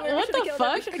 Chilled? What the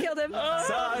fuck? We should have killed him.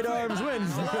 Sidearms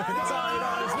wins.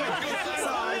 Sidearms wins.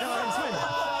 Sidearms wins.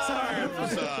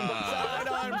 Sidearms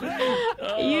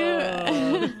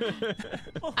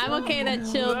I'm okay that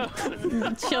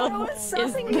Chilled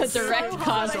is the direct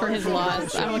cause for his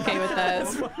loss. I'm okay with that.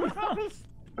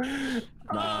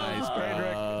 Nice,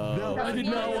 Frederick. I did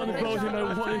not want to vote him.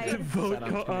 I wanted to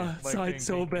vote Side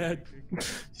so bad.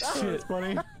 Shit.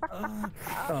 funny.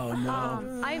 Oh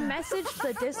no. I messaged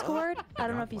the Discord. I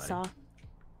don't know if you saw.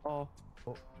 Oh.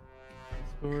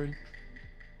 Discord.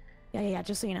 Yeah,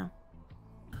 just so you know.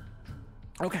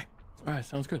 Okay. All right.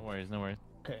 Sounds good. No worries. No worries.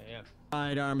 Okay, yeah.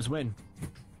 Sidearms win.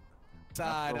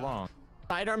 Not so long.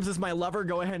 Sidearms is my lover.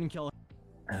 Go ahead and kill him.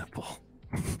 Apple.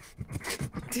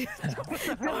 You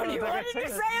wanted to say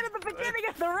it at the beginning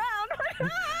of the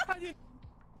round.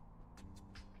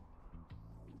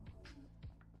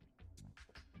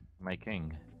 My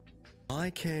king. My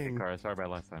king. Kara, sorry about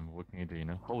last time. What can you do? You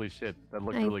know? Holy shit, that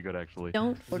looked I really good actually.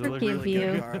 Don't That looked forgive really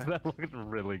good. you. That looked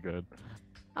really good.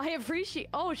 I appreciate.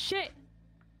 Oh shit.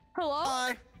 Hello.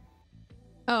 Hi.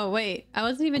 Oh wait, I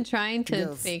wasn't even trying to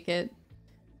Yes. fake it.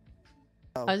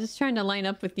 Oh. I was just trying to line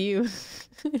up with you.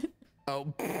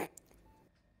 Oh.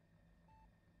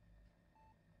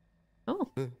 Oh.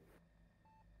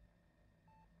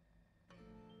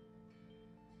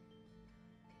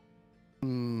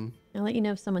 Hmm. I'll let you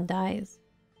know if someone dies.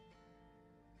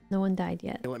 No one died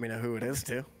yet. You let me know who it is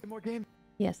too. More game.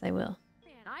 Yes, I will.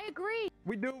 Man, I agree.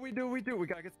 We do. We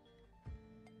gotta get.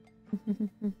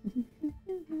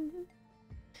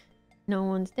 No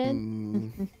one's dead.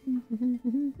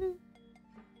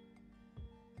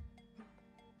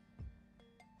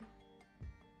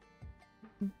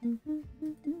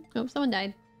 Oh, someone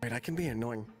died. Wait, I can be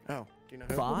annoying. Oh, do you know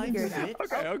who? 5,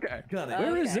 6. Okay. Got it.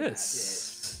 Where is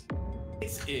this?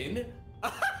 It's in.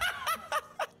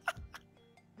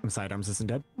 Sidearms isn't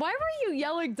dead. Why were you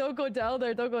yelling, "Don't go down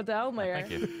there, don't go down there"?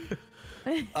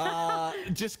 Thank you.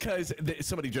 Just because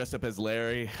somebody dressed up as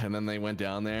Larry and then they went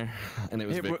down there and it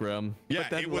was Vikram. Yeah,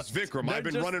 it was Vikram. I've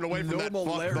been running away from that fuck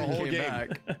Larry the whole came game. back.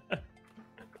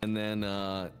 And then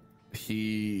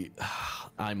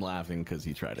I'm laughing because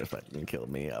he tried to fucking kill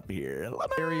me up here.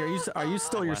 Larry, are you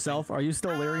still yourself? Are you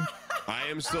still Larry? I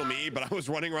am still me, but I was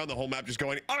running around the whole map just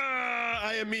going,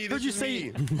 I am me. This Heard you is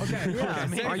say. me. Okay. Yeah.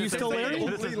 Okay. Are you still Larry?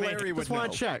 Only Larry would Just want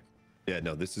know. to check. Yeah,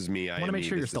 no, this is me. I Want to am make me.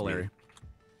 sure you're This still is me. Larry.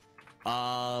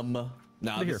 No,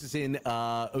 Over this is in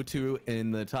O2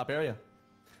 in the top area.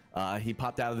 He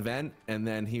popped out of the vent and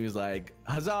then he was like,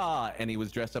 huzzah! And he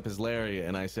was dressed up as Larry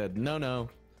and I said, no. No.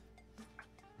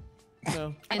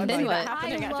 And then what?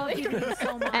 I love you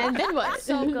so much. And then what?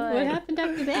 So good. What happened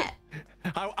after that?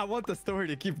 I want the story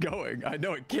to keep going. I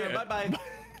know it can't. Bye-bye.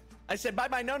 I said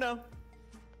bye-bye, no.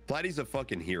 Platy's a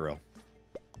fucking hero.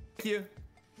 Thank you.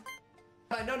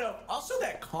 No. Also,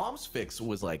 that comms fix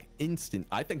was like instant.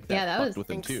 I think that, Yeah, that fucked was- with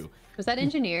him too. Was that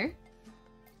engineer?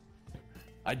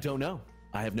 I don't know.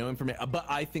 I have no information, but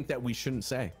I think that we shouldn't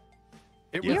say.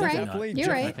 It You're was right. definitely You're just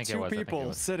right. I think it two was, I think it people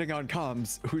was. sitting on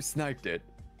comms who sniped it.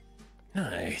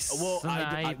 Nice. Well,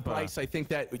 Sniper. Bryce, I think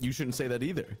that you shouldn't say that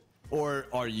either. Or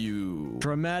are you?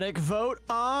 Dramatic vote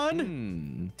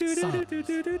on.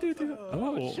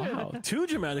 Oh, wow. 2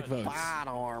 dramatic votes.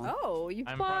 Sidearm. Oh, you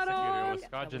I'm spot prosecutor. on. It was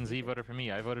Skadj and Z voted for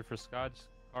me. I voted for Skadj.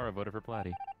 Kara voted for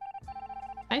Platy.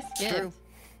 I True. skipped.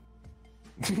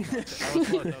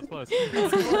 That was close.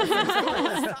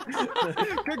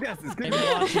 Good guesses. Good I'm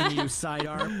guesses. watching you,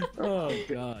 Sidearm. Oh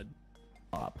god.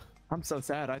 I'm so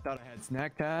sad. I thought I had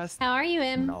snack cast. How are you,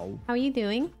 Em? No. How are you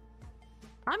doing?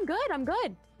 I'm good. I'm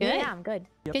good. Good? Yeah, I'm good.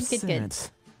 Good.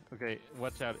 Okay,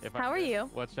 watch out. If How are you?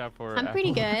 Watch out for. I'm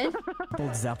pretty good.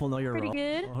 Old Zappel, know you're Pretty wrong.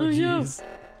 good. Oh, jeez.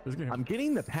 I'm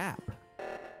getting the pap.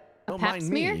 Don't pap mind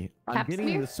smear? me. I'm Pap getting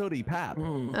smear? the sody pap.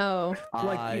 Oh.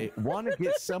 I want to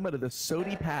get some of the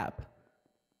sody pap.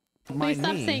 Don't Please mind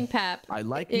stop me. saying pap. I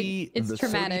like It's the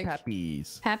traumatic. sody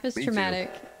pappies. Pap is Me too.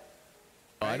 traumatic.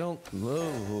 I don't.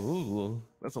 Whoa,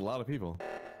 that's a lot of people.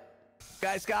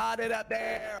 Guys got it up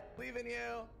there. Leaving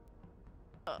you.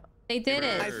 They did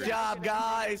it. Nice job,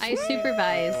 guys. I It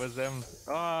supervised. was them.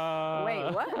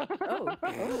 Wait, what?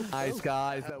 Oh. Nice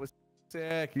guys. That was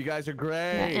sick. You guys are We got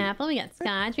great. apple, we got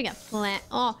scotch, we got flat.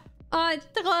 Oh, it's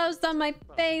closed on my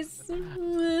face.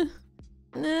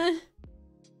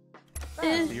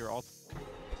 You're all.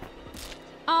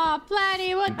 Oh,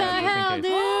 Platy, what the Yeah, hell, just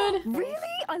in case. dude? Really?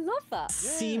 I love that.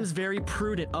 Seems very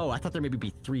prudent. Oh, I thought there maybe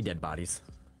be 3 dead bodies.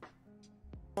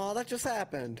 Oh, that just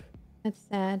happened. That's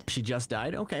sad. She just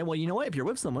died. Okay, well, you know what? If you're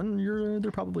with someone,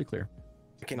 they're probably clear.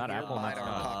 I can Not hear Apple, Sidearm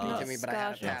not talking to me, but I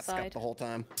had a Skadj task up outside. the whole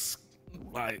time.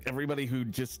 Everybody who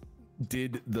just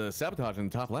did the sabotage in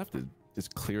the top left is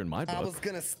clear in my book. I was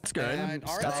gonna. That's good.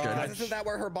 That's good. Isn't that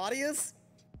where her body is?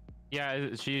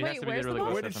 Yeah, she Wait, has to be where's really the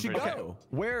close. Where did that's she I'm pretty go?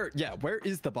 sure. Where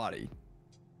is the body?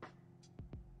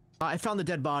 I found the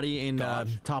dead body in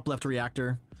top left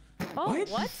reactor. Oh,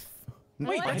 what?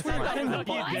 Wait, What? that's weird. I didn't hit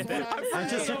the What? button. I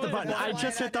just hit the button. I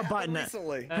just hit the button.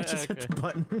 Recently. I just hit the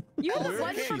button. You have a Where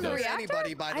button can't from the go to reactor?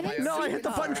 anybody by the I way. didn't No, I see hit the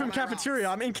that. button from cafeteria.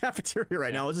 I'm in cafeteria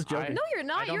right now. I was just joking. No, you're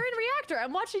not. don't- You're in reactor.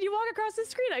 I'm watching you walk across the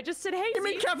screen. I just said, hey, I'm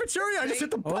in Z. cafeteria. I just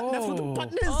hit the button. That's what the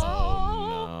button is.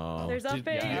 Oh, no. there's a Did-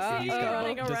 fake yeah, Z he's got-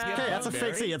 running does he around. have Okay, that's a fake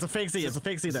Bunbury? Z. It's a fake Z. It's a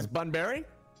fake Z then. Bunbury?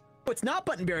 Oh, it's not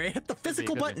Buttonberry. I hit the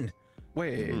physical could be. button.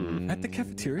 Wait, at the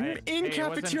cafeteria? In Hey,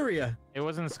 cafeteria. It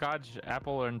wasn't Skadj,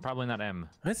 Apple, and probably not M.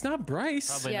 It's not Bryce.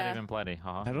 Probably Yeah. not even Platy.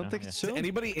 I don't think it's Is chill.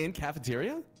 anybody in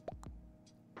cafeteria?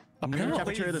 I'm in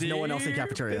cafeteria. There's no one else in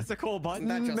cafeteria. Physical Isn't button,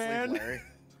 that just man. Larry?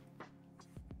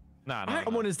 No.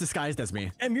 Someone is disguised as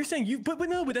me. And you're saying you, but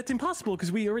no, but that's impossible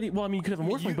because we already. Well, I mean, you could have a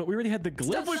morphling, but we already had the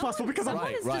glitch. Definitely possible because I'm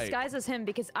Someone is disguised as him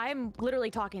because I'm literally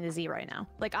talking to Z right now.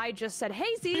 Like I just said,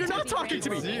 "Hey Z." You're not talking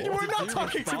to me. You are not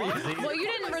talking to me. Well, you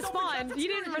didn't respond. You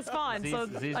didn't respond. So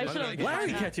I should have.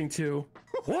 Larry catching two.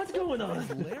 What's going on?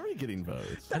 Larry getting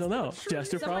votes. I don't know.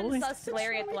 Jester probably. Someone sussed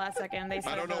Larry at the last second. They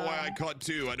said, I don't know why I caught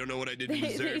two. I don't know what I did to They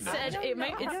deserve. said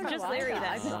it's just Larry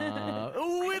then.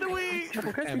 Wait a week.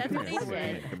 That's what he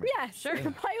said. Yeah, sure.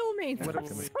 By all means.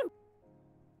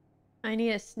 I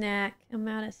need a snack. I'm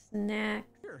out of snack.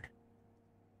 Here.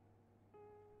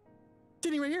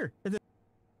 Sitting right here.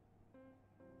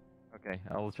 Okay,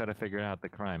 I'll try to figure out the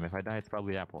crime. If I die, it's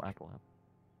probably Apple.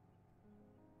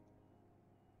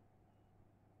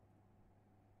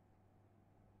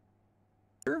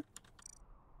 Sure.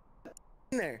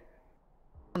 In there.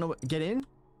 I don't know what. Get in.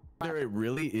 There it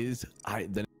really is.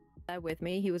 There with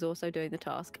me, he was also doing the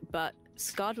task, but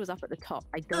Skadj was up at the top.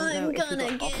 I don't know if he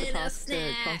got off the task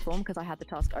to transform because I had the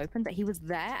task open, but he was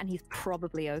there and he's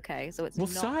probably okay. So it's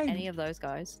not any of those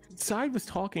guys. Side was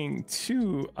talking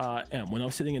to M when I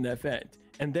was sitting in that vent,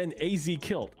 and then AZ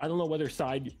killed. I don't know whether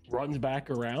Side runs back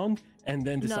around and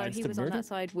then decides to murder. No, he was on that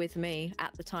side with me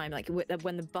at the time. Like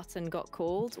when the button got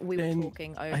called, we were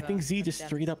talking over. I think Z just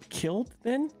straight up killed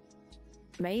then?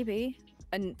 Maybe.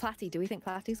 And Platy, do we think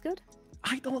Platy's good?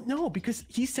 I don't know, because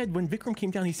he said when Vikram came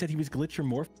down, he said he was glitch or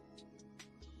morph.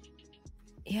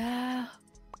 Yeah.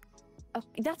 Oh,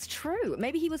 that's true.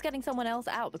 Maybe he was getting someone else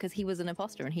out because he was an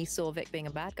imposter and he saw Vic being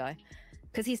a bad guy.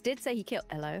 Because he did say he killed.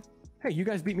 Hello? Hey, you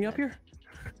guys beat me up here?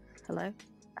 Hello?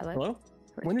 Hello? Hello?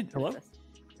 Hello?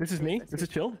 This is me? This is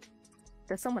Chilled?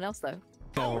 There's someone else, though.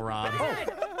 Oh, Rob.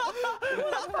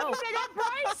 Oh,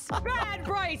 Bryce! Bad,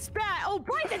 Bryce! Bad! Oh,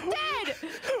 Bryce is dead!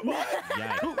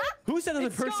 Who's that other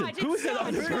person? Who's that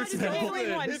other person? Skadj is the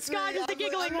giggling one. Skadj is the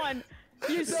giggling one.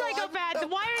 You psychopath!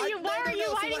 Why are you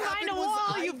hiding behind a wall?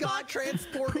 I got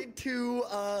transported to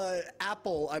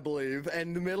Apple, I believe,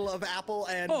 in the middle of Apple,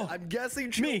 and I'm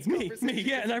guessing me,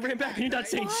 yeah, and I ran back, and you're not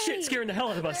saying shit, scaring the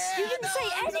hell out of us. You didn't say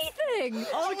anything!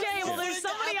 Okay, well, there's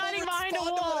somebody hiding behind a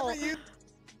wall.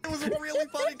 It was really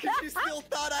funny because you still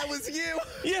thought I was you.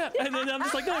 Yeah, and then I'm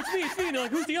just like, no, it's me. And they're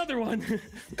like, who's the other one? Dude,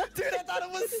 I thought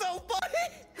it was so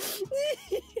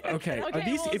funny. Okay, are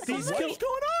these, well, if these somebody- kill... What's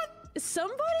going on?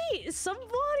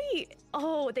 Somebody.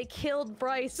 Oh, they killed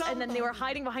Bryce, and then they were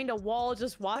hiding behind a wall,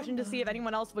 just watching to see if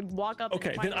anyone else would walk up.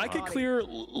 Okay, and then I could clear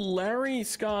Larry,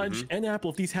 Skadj, and Apple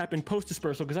if these happen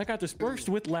post-dispersal, because I got dispersed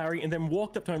with Larry and then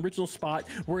walked up to my original spot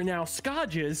where now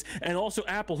Skadj is, and also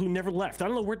Apple, who never left. I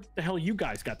don't know where the hell you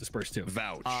guys got dispersed to.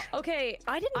 Vouch. Okay,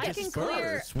 I can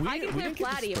clear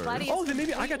Platy. Platy Oh, then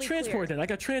maybe I got transported then. I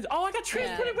got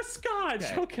transported with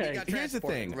Skadj. Okay. Here's the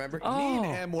thing. Remember? Me and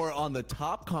Em were on the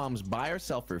top comms by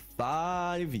ourselves for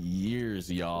 5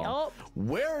 years, y'all. Yup.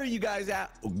 Where are you guys at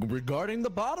regarding the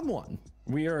bottom one?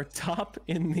 We are top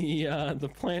in the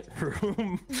plant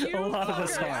room. A lot of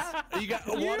us are. You got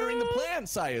watering the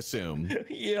plants, I assume.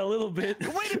 Yeah, a little bit.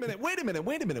 Wait a minute.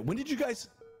 When did you guys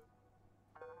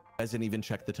didn't even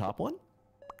check the top one?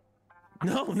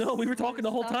 No, we were talking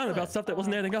the whole time about stuff that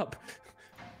wasn't adding up.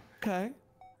 Okay.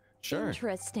 Sure.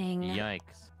 Interesting. Yikes.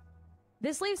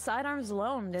 This leaves Sidearms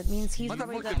alone. That means he's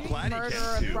probably the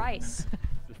murderer of Bryce.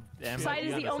 Side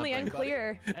is the only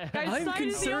unclear. I'm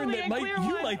concerned that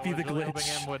you might be the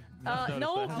glitch.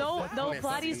 No,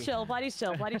 Platy's chill.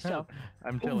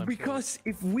 I'm chilling. Because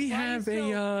if we have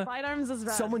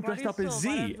someone dressed up as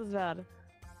Z.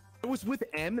 It was with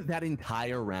M that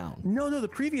entire round. No, the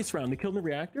previous round, they killed the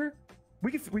reactor.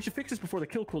 We should fix this before the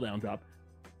kill cooldown's up.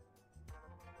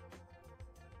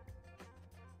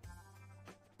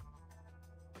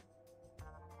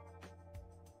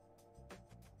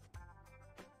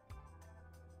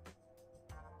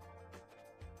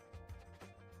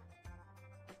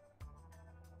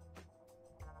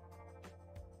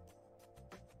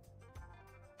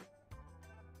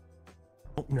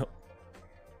 Oh, no.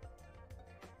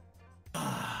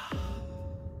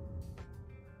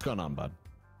 What's going on, bud?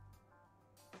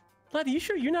 Lad, are you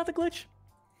sure you're not the glitch?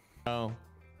 Oh.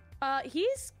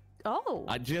 He's... Oh.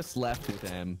 I just left with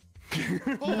him.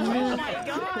 Oh my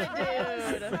god,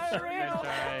 dude.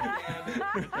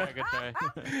 Good try.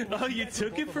 Oh, you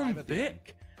took it from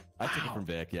Vic. I took it from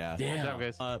Vic, yeah. Damn.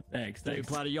 Guys. Thanks. Dude,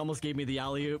 Platy, you almost gave me the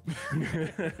alley-oop.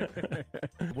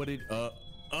 What did,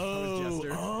 Also,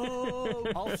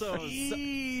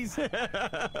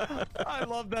 I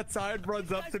love that Side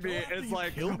runs up to me. It's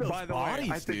like, by the way,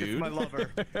 I think it's my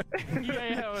lover.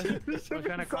 Yeah. We're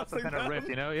kind of caught some kind of rift,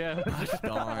 you know? Yeah.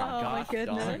 My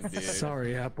goodness. Darn, dude.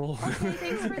 Sorry, Apple.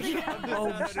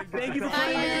 Thanks for the Thank you for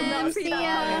I am. See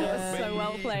ya. So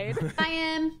well played. I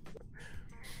am.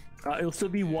 It'll still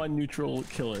be one neutral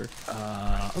killer.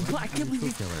 I can't believe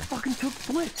you fucking took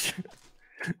Blitch.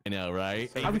 I know, right?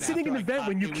 I was sitting in the vent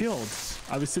when you killed.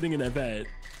 I was sitting in that vent.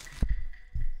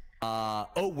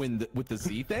 With the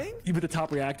Z thing? With the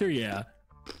top reactor, yeah.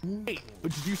 Hey,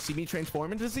 did you see me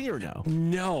transform into Z or no?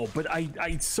 No, but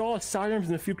I saw Sidearms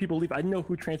and a few people leave. I didn't know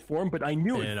who transformed, but I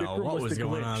knew it. What was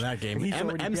going on in that game?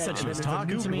 M said she was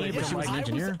talking to me, but she was an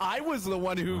engineer. I was the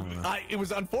one who. It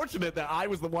was unfortunate that I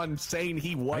was the one saying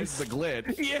he was the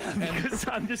glitch. Yeah, because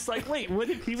I'm just like, wait, what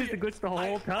if he was the glitch the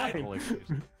whole time?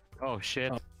 Oh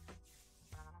shit.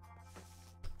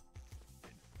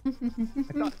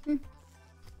 Vikram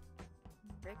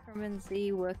and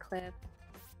Z were clipped.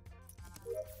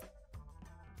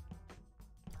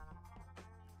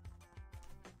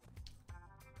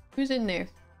 Who's in there?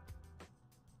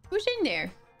 Who's in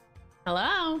there?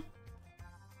 Hello?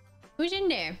 Who's in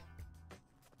there?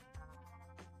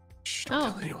 Shh, don't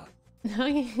tell anyone.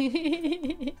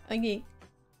 Okay.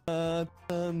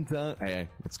 Hey,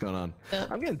 what's going on?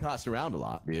 I'm getting tossed around a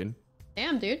lot, dude.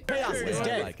 Damn, dude. Chaos is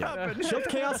dead.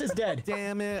 ChilledChaos is dead.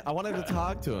 Damn it! I wanted to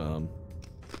talk to him.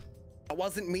 It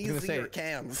wasn't me, Z or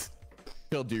Cams.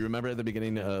 Phil, do you remember at the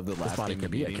beginning of the last body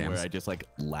could be meeting where I just like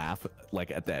laugh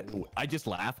at that? I just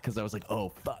laughed because I was like, oh,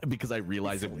 fuck, because I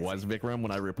realized it was Vikram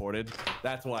when I reported.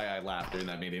 That's why I laughed during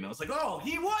that meeting. I was like, oh,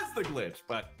 he was the glitch,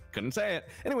 but couldn't say it.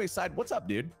 Anyway, Side, what's up,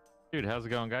 dude? Dude, how's it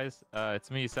going, guys?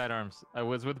 It's me, Sidearms. I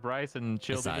was with Bryce and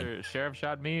Chilled either sheriff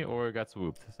shot me or got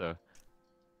swooped. So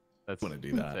that's want to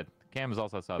do that. Cams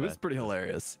also saw It that. was pretty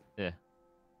hilarious. Yeah.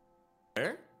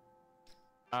 Where?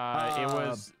 It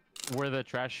was where the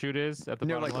trash chute is at the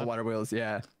near bottom like the left. water wheels,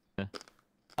 yeah.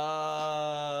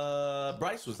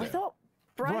 Bryce was there. I thought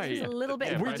Bryce was a little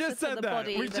bit. We just said that.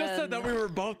 We just said that we were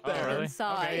both there. really?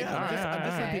 Inside. Okay, Yeah, I'm just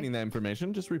Okay. repeating that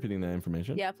information. Just repeating that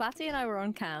information. Yeah, Platty and I were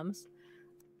on cams.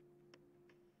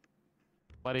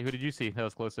 Buddy, who did you see that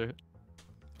was closer?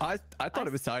 I thought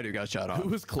it was Side who got shot off. Who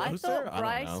was closer? I thought don't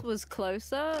Bryce know. was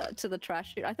closer to the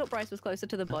trash chute. I thought Bryce was closer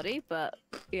to the body, but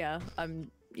yeah,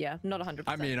 not 100%.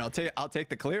 I mean, I'll take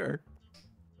the clear.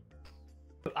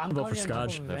 I'm vote for going on top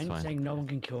Skadj. of a That's vent fine. saying no one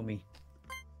can kill me.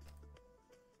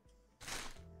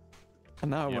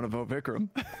 And now I want to vote Vikram.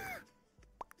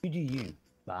 You do you,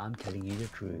 but I'm telling you the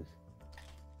truth.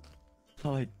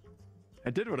 Oh, I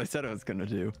did what I said I was gonna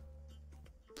do.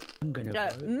 I'm gonna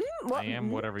vote. What? I am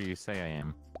whatever you say I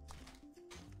am.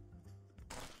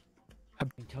 I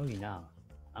can tell you now,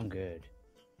 I'm good.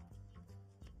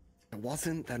 It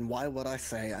wasn't, then why would I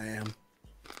say I am?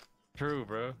 True,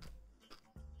 bro.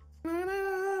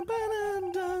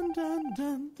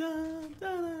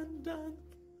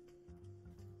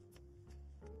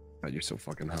 God, you're so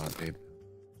fucking hot, babe.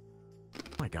 Oh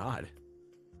my god.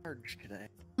 Charge today.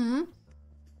 Hmm?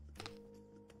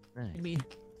 Me.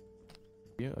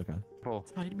 Yeah, okay. Cool.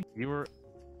 You were.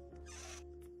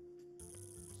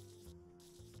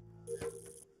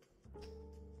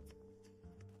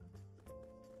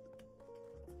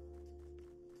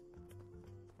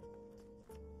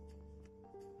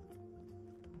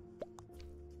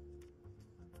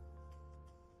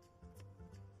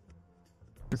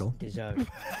 Deserve.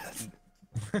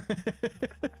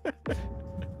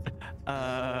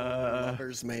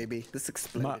 Lovers, maybe. This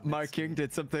exploded. My king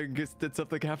did something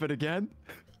happen again?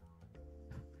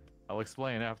 I'll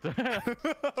explain after.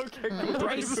 Okay,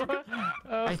 Bryce,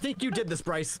 I think you did this,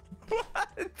 Bryce. what?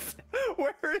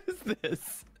 Where is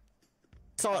this?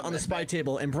 Saw it on the spy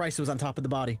table, and Bryce was on top of the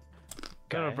body.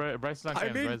 No, Bryce is on I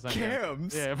cams. mean Bryce is on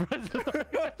cams. Yeah, Bryce.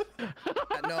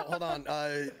 No, hold on.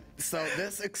 So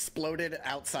this exploded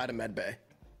outside of medbay.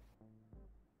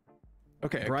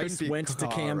 Okay, Bryce went to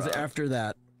cams after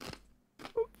that.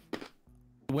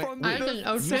 Wait, I didn't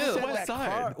know too. What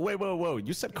side? wait, whoa!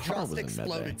 You said Carl Just was in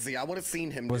exploded, medbay. Z. I would have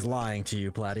seen him. Was do it. lying to you,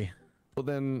 Platty. Well,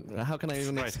 then how can I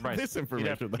even Bryce, accept this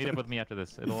information? meet up with me after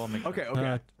this. It'll all make sense.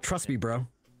 Okay. Trust me, bro.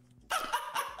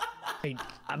 Wait,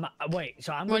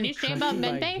 so I'm What going do you to say trust about you by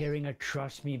medbay? hearing a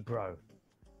trust me, bro.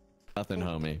 Nothing,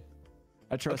 homie.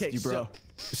 I trust you, bro.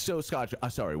 So Skadj,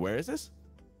 sorry, where is this?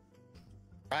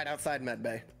 Right outside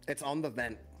medbay. It's on the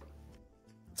vent.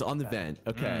 It's on the vent.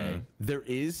 Okay. There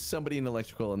is somebody in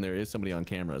electrical and there is somebody on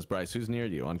cameras. Bryce, who's near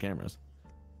you on cameras?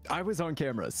 I was on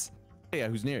cameras. Yeah,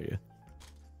 who's near you?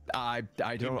 I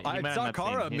don't. You I might saw not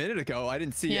Kara a seen- minute ago. I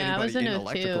didn't see Yeah, I was anybody in in it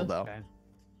electrical too. though. Okay.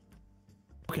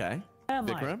 Okay. Am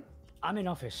I? Vikram? I'm in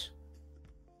office.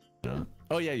 No.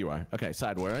 Oh yeah, you are. Okay,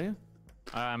 Side, where are you?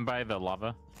 I'm by the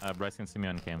lava. Bryce can see me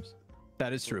on cams.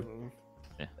 That is true.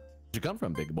 Yeah. Where'd you come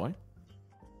from, big boy?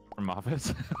 From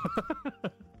office.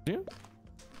 Dude?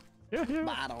 Yeah.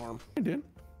 Bad arm. Hey, dude.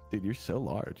 Dude, you're so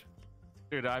large.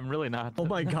 Dude, I'm really not. Oh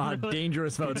my god,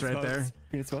 dangerous votes right there.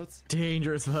 Penis votes.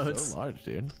 Dangerous votes. So large,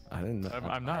 dude. I didn't know.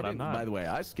 I'm not. By the way,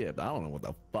 I skipped. I don't know what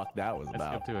the fuck that was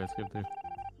about. I skipped too.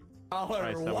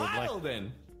 Bryce, Wild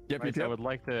then. Yep, Bryce, I would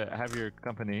like to have your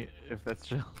company if that's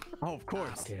chill. Oh, of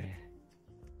course. Okay.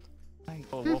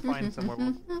 We'll find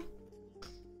somewhere.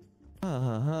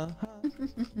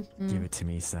 Give it to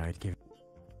me, Side. Give it.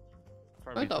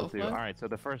 Probably What the chill too. fuck? All right, so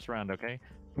the first round, okay?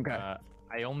 Okay.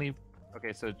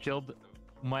 Okay, so Chilled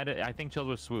I think Chilled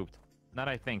was swooped. Not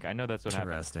I think. I know that's what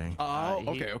happened. Interesting.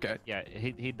 Oh, He- okay. Yeah,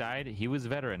 he died. He was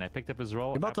veteran. I picked up his role.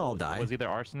 You're about to all die. Was either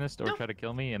arsonist or No. try to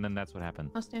kill me, and then that's what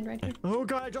happened. I'll stand right here. Oh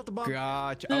god, I dropped the bomb.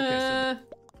 Gotcha. Okay,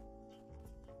 so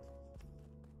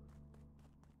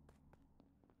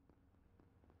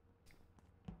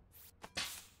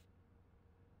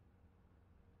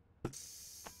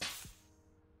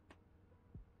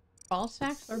Ball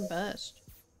sacks or bust?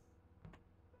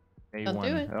 A1. Don't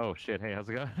do it. Oh shit! Hey, how's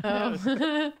it going?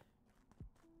 Oh.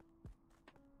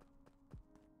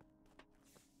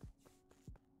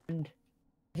 And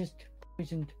just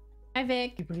poisoned Hi,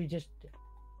 Vic. people who just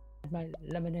had my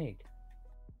lemonade.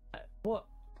 What?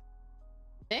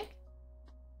 Vic?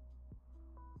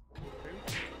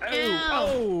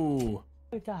 Oh!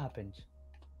 What if that happens?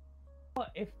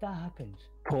 What if that happens?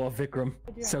 Poor Vikram.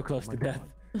 So close to death.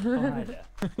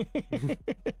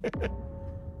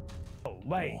 Oh,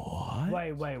 wait.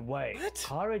 Wait.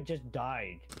 Kara just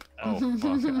died. Oh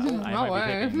fuck! I might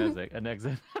way. be taking an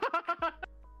exit.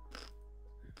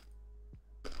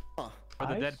 For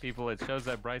the dead people, it shows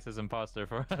that Bryce is imposter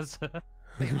for us.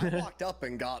 I walked up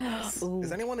and got this.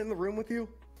 Is anyone in the room with you?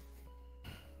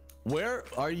 Where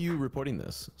are you reporting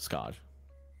this, Skadj?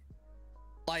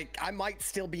 Like, I might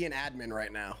still be an admin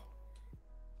right now.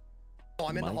 Oh,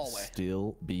 I'm in the Might hallway.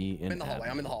 Still be I'm in the hallway.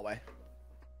 I'm in the hallway.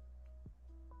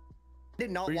 Did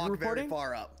not Were you walk very reporting?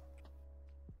 far up.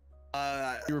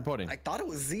 You reporting? I thought it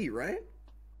was Z, right?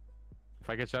 If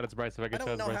I get shot, it's Bryce. If I I get shot,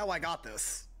 don't it's know Bryce. how I got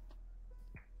this.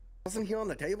 Wasn't he on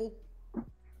the table?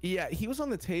 Yeah, he was on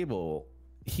the table.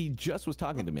 He just was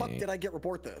talking to me. Fuck, did I get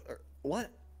report this? What?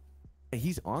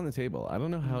 He's on the table. I don't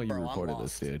know how you Bro, I'm reported this,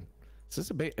 lost. dude. Is this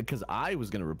a bait? Because I was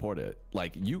gonna report it.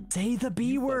 Like you Say the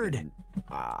B word.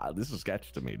 This is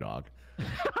sketch to me, dog.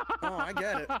 Oh, I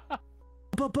get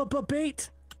it. Bait.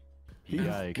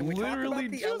 Yikes. Can we talk literally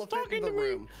about the just elephant in talking the to me.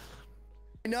 room?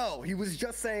 No, he was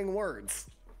just saying words.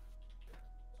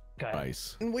 Okay.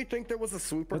 Nice. Didn't we think there was a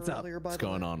swooper What's up? earlier, by What's the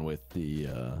way? going on with the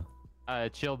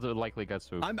Chilled likely got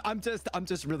swooped. I'm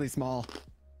just really small.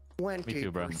 20%. Me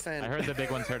too, bro. I heard the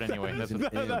big ones hurt anyway. That's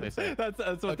what they say. That's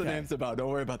what the Okay. name's about. Don't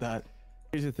worry about that.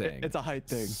 Here's the thing. It's a height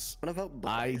thing. I'm gonna vote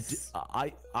Bryce.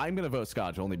 I'm gonna vote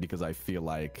Skadj only because I feel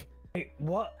like Wait,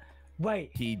 what?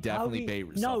 Wait. he how definitely we- bait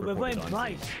No, we're self-reported going on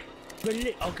Bryce.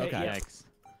 Z. Okay, Okay. yeah. Yikes.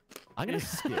 I'm gonna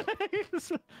skip.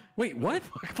 Wait, what?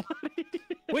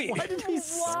 Wait. Why did he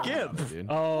skip? Dude.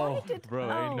 Oh,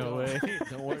 Bro, ain't no way.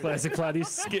 Don't worry. classic Platy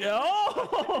skip.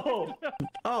 Oh!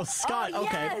 Oh, Scott. Oh,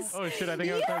 okay. yes! Oh shit, I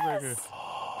think I was tiebreaker.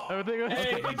 I think I was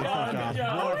Hey, good job.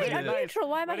 Oh, wait, I'm Nice. neutral.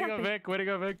 Why am I Way to go, happy? Vic. Way to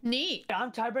go, Vic. Neat.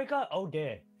 I'm tiebreaker? Oh,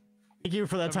 dear. Thank you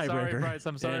for that I'm sorry, tiebreaker. Bryce.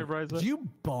 I'm sorry, Bryce. Did you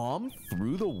bomb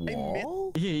through the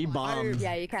wall? Yeah, he bombed.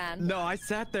 Yeah, you can. No, I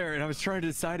sat there and I was trying to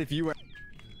decide if you were.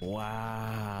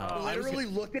 Wow. I literally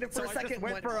looked at it for So a I just second.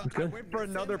 went for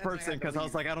another person because I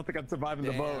was like, I don't think I'm surviving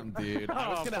the vote. Damn, dude. I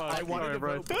was Oh, gonna. fuck. I wanted Sorry, to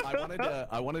Bryce. vote.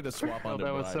 I wanted to swap Oh, onto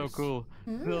that was so Bryce. cool.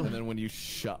 And then when you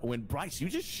shot, when Bryce, you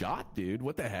just shot, dude.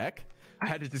 What the heck? I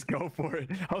had to just go for it.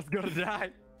 I was gonna die.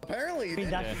 Apparently, you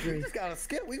that's didn't. true. You just gotta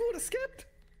skip. We would have skipped.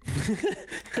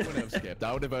 I wouldn't have skipped.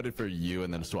 I would have voted for you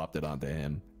and then swapped it onto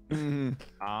him.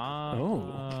 Ah.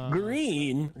 Oh,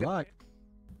 green. Luck.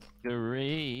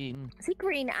 Green. Is he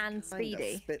green and Kinda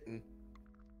speedy? Spitting.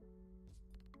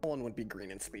 No one would be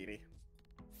green and speedy.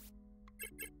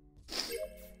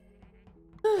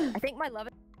 I think my love.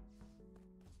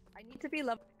 I need to be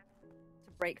loved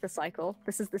to break the cycle.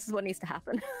 This is what needs to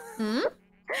happen. Hmm?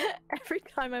 Every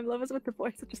time I'm lovers with the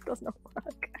voice, it just does not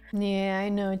work. Yeah, I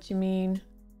know what you mean.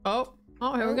 Oh,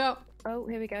 here we go. Oh,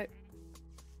 here we go.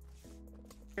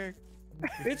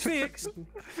 It's fixed. Wow,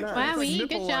 It's like good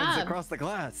nipple lines job. across the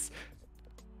glass.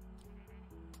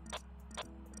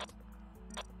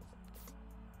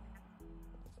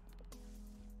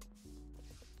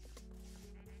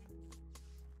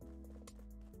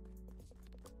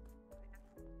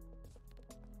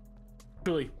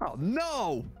 properly. Oh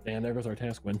no! And there goes our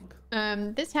task win.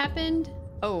 This happened.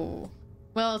 Oh,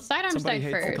 well, Sidearms Somebody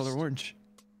died hates first. the color orange.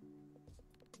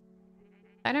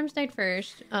 Sidearms died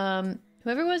first.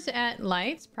 Whoever was at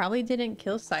lights probably didn't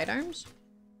kill Sidearms.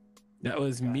 That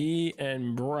was me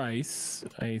and Bryce.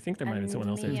 I think there might have been someone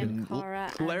else there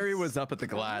too. Larry was up at the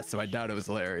glass, so I doubt it was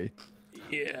Larry.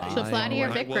 Yeah. So Flatty or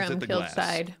Vikram killed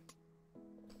Side.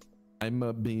 I'm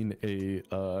being a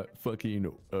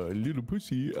fucking little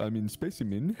pussy. I'm in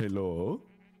specimen. Hello.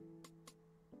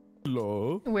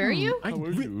 Hello. Where are you? How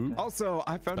are you? Also,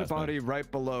 I found a body right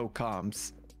below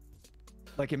comms.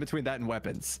 Like in between that and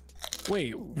weapons.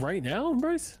 Wait, right now,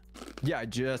 Bryce? Yeah, I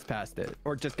just passed it.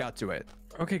 Or just got to it.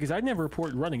 Okay, because I never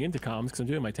report running into comms because I'm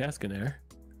doing my task in there.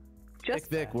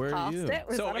 Just Vic, where are you?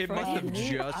 So it must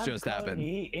have just happened.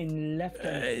 In left,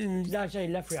 no, sorry,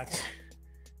 left reactor.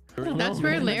 That's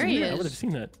where Larry I would have is.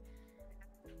 seen that.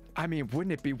 I mean,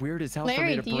 wouldn't it be weird as hell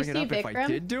Larry, for me do you to bring it see up if I Vikram?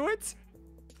 did do it?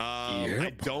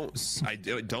 I don't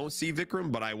see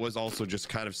Vikram, but I was also just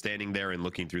kind of standing there and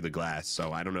looking through the glass,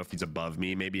 so I don't know if he's above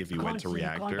me. Maybe if he went to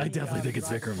reactor. I definitely think it's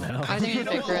Vikram now. I think it's You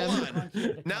know what? Vikram.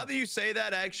 Hold on. Now that you say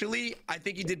that, actually, I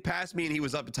think he did pass me and he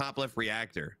was up at top left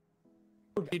reactor.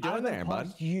 What are you doing there,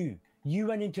 bud? You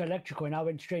went into electrical and I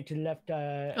went straight to the left.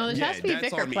 Oh, this has to be that's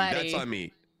Vic or on me. Platy. That's on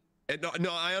me.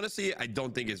 No, I honestly, I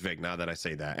don't think it's Vic now that I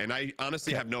say that. And I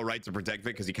honestly have no right to protect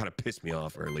Vic because he kind of pissed me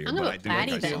off earlier. I'm But gonna I do Platy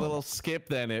think I then. A saw little skip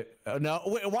then. No,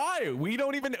 wait, why? We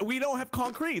don't have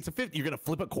concrete. It's a 50. You're gonna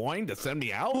flip a coin to send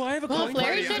me out? Oh, I have a Well, coin. if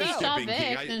Larry Platy, said I'm he saw skipping, Vic,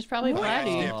 King. then it's probably I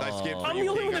Platy. skipped. I'm the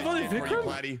only one that voted I skipped for you, Vikram?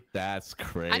 Platy. That's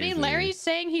crazy. I mean, Larry's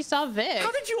saying he saw Vic.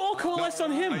 How did you all coalesce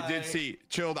on him? I did see.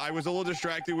 Chilled. I was a little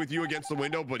distracted with you against the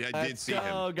window, but I did see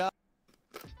him.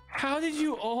 How did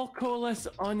you all coalesce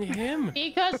on him?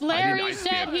 Because Larry I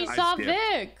said he skipped. saw I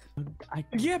skipped.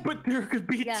 Vic. Yeah, but there could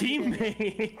be Yeah, he did.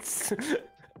 teammates.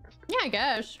 Yeah, I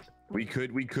guess. We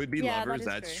could be Yeah, that lovers. is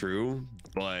That's true,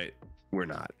 but we're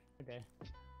not. Okay.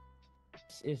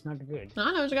 It's not good. I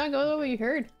don't know, just gotta go with what you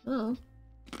heard. Oh.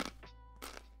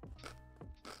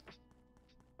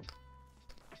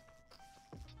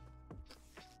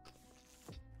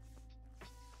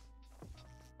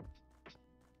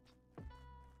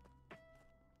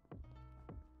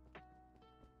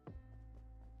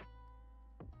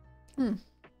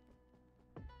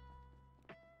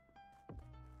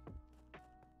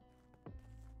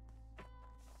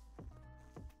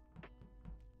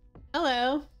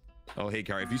 Hello. Oh, hey,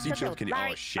 Kari, if you see Chilled, Chilled, can you?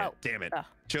 Larry. Oh shit! Oh, Damn it, ugh.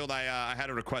 Chilled. I had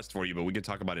a request for you, but we could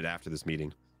talk about it after this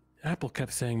meeting. Apple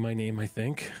kept saying my name, I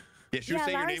think. Yeah, she was Yeah,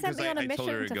 saying your Larry name sent because me on a I told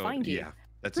her mission to to go. find you. Yeah,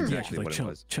 that's exactly Like, what it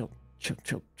was. chill.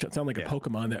 Sound like a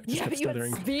Pokemon that just Yeah, kept but you went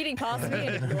stuttering. speeding past me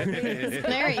and ignored me.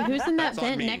 Larry, who's in that That's on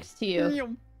vent me. next to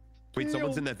you? Wait,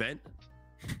 someone's in that vent?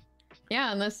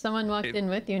 Yeah, unless someone walked in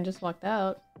with you and just walked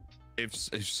out. If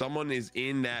someone is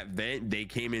in that vent, they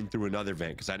came in through another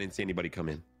vent because I didn't see anybody come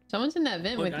in. Someone's in that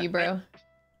vent Look, with you, bro.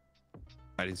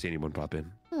 I didn't see anyone pop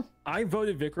in. I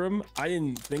voted Vikram. I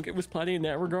didn't think it was Platy in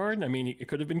that regard. I mean, it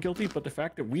could have been guilty, but the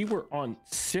fact that we were on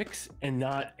 6 and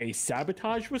not a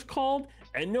sabotage was called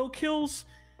and no kills.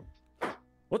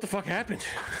 What the fuck happened?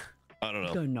 I don't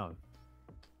know. Don't know.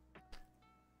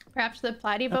 Perhaps the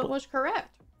Platy vote was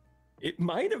correct. It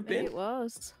might have been. It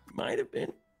was. Might have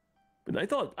been. But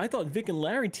I thought Vic and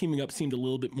Larry teaming up seemed a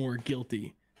little bit more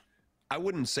guilty. I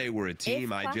wouldn't say we're a team.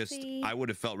 Classy- I would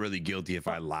have felt really guilty if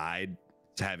I lied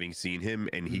to having seen him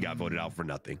and he got voted out for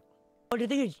nothing. But the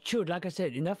thing is, Chilled, like I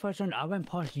said, in that first one, I went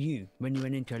past you when you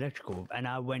went into electrical, and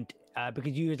I went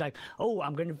because you was like, "Oh,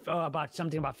 I'm going to about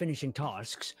something about finishing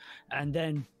tasks," and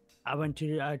then I went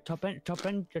to top. I'm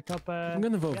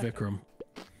gonna vote Vikram.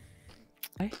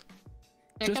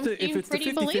 Just to, if it's the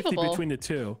 50-50 between the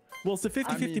two. Well, it's the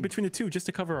 50-50 between the two just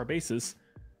to cover our bases.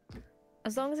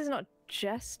 As long as it's not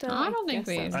Jester. I don't think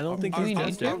we. I don't think he's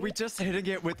Jester. Are we just hitting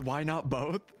it with why not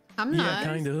both? I'm not. Yeah,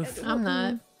 kind of. I'm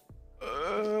not.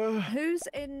 Who's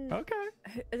in? Okay.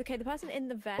 Okay, the person in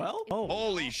the vent. Well, is-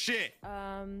 Holy shit!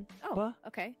 Oh. What?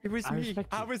 Okay. it was I me.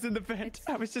 respect you. I was in the vent.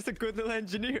 I was just a good little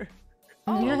engineer.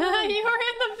 Yeah, you were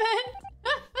in the vent.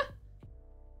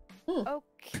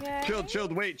 Okay.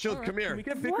 Chilled, wait, Chilled, come Can here. we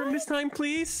get Vikram this time,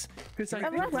 please? Because I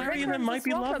Unless think Larry and Vikram's them a might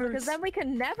be swapper, lovers. Because then we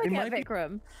can never They get might be-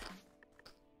 Vikram.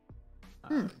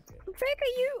 Vic,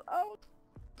 are you? Oh.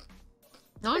 I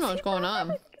don't know what's going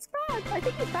on. I think it's bad. I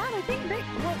think it's bad. I think Vic.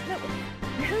 Well, no.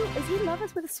 Who is he?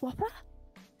 Lovers with a swapper?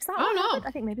 Is that I don't what know. happened?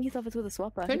 I think maybe he's lovers with a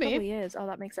swapper. Could he be. probably is. Oh,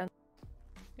 that makes sense.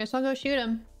 Guess I'll go shoot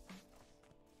him.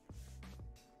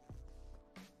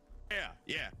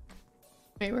 Yeah.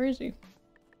 Wait, where is he?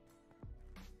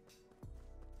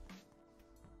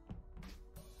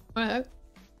 What the heck?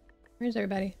 Where's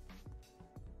everybody?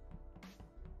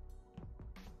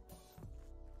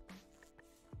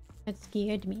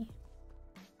 scared me.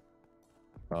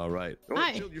 All right. Oh,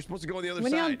 Hi. Chilled, you're supposed to go on the other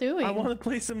What side. are y'all doing? I want to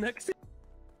play some next.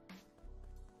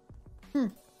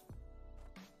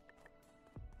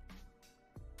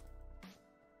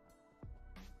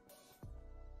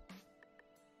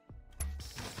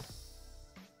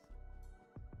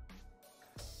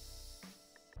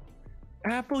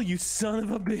 Apple, you son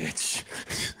of a bitch.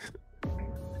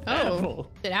 Oh,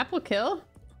 Apple. did Apple kill?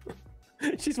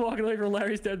 She's walking away from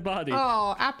Larry's dead body.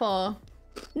 Oh, Apple.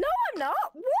 No, I'm not.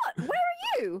 What? Where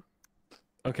are you?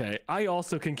 Okay, I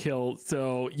also can kill,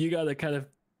 so you gotta kind of...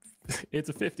 It's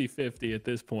a 50-50 at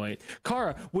this point.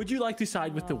 Kara, would you like to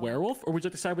side with the werewolf, or would you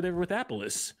like to side with Apple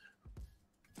is?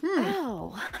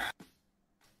 Oh.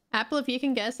 Apple, if you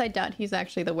can guess, I doubt he's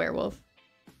actually the werewolf.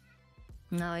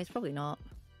 No, he's probably not.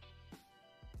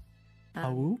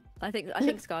 Oh? I think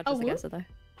Skadj was the guesser though.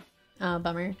 Oh,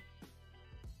 bummer.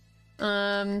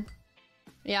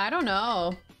 Yeah, I don't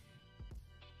know.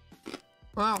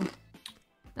 Wow.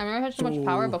 I've never had so much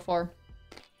power before.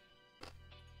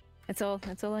 It's all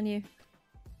on you.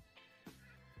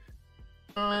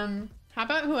 How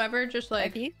about whoever just like...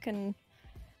 If you can...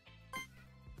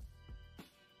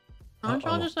 Why don't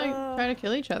y'all just like try to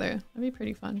kill each other? That'd be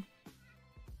pretty fun.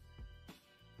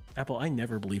 Apple, I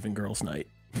never believe in Girls' Night.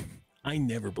 I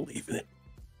never believe in it.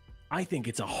 I think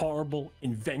it's a horrible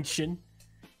invention,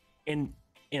 and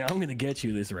I'm gonna get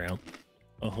you this round,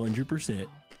 100%.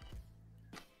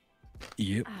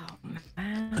 Yep. Oh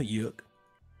man. Yuck.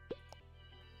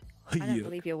 I don't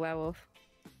believe you're a werewolf.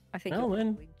 I think Well, you're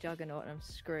then. probably Juggernaut and I'm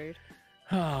screwed.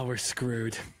 Oh, we're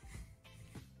screwed.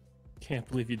 Can't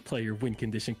believe you'd play your win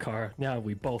condition, Kara. Now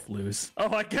we both lose.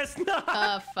 Oh, I guess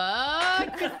not.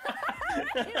 Fuck.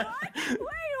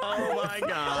 Oh my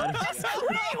god.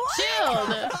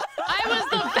 Chilled. I was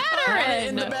the veteran.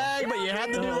 In the bag, but you had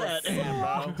to do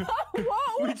that.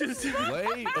 We just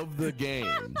Play of the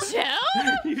game. Chilled?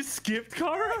 You skipped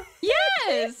Kara?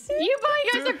 Yes. You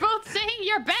guys are both saying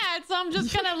you're bad, so I'm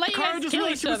just gonna let you Kara guys just kill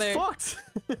realized each she was other. fucked.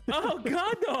 Oh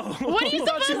god, no. What are you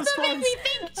Thought she supposed was to make fucked. me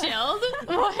think, Chilled?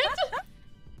 What?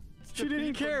 She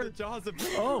didn't care.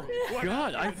 Oh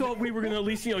god, I thought we were gonna at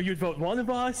least, you'd vote one of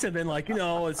us and then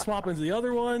swap into the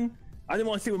other one. I didn't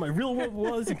want to see what my real vote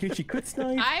was in case she could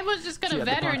snipe. I was just gonna She had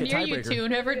the veteran pocket near you tiebreaker. two.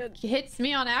 Whoever hits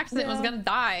me on accident was gonna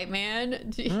die,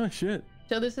 man. Oh shit.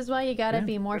 So this is why you gotta Yeah.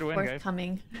 be more Good win, guys.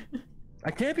 forthcoming.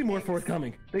 I can't be more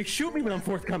forthcoming. They shoot me when I'm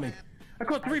forthcoming. I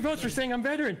got 3 votes for saying I'm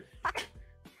veteran.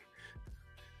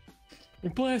 They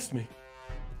blast me.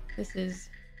 This is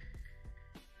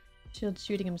Shield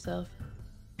shooting himself.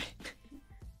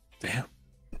 Damn.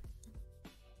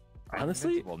 I'm Honestly,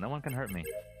 invincible. No one can hurt me.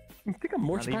 I think I'm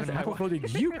more Not surprised even that Apple my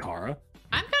voted you, Kara.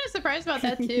 I'm kind of surprised about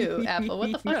that too, Apple.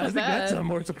 What the fuck Yeah, I was think that's that? I'm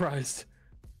more surprised.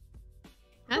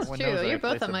 That's Everyone true. knows that You're I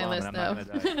both placed on a my bomb list, and though. I'm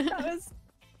not gonna die.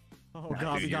 Oh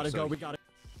god, we Dude, gotta you're go. so- We gotta.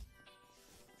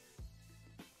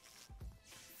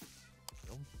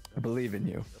 I believe in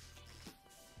you.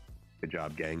 Good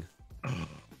job, gang.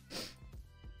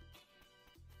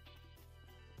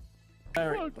 All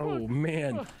right. Oh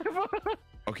man.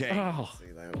 Okay. Oh.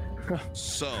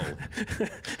 So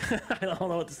I don't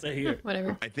know what to say here.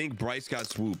 Whatever. I think Bryce got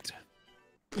swooped.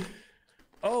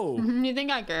 Oh. You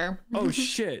think I care? Oh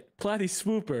shit. Platy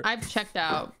swooper. I've checked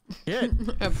out Yeah.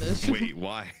 of this. Wait,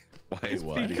 why? Why is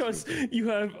Platy Because swooping? you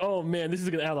have. Oh man, this is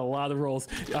gonna add a lot of rolls.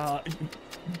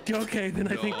 Okay, then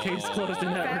I think case closed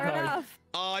in that Fair regard. enough.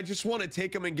 Oh, I just want to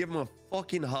take him and give him a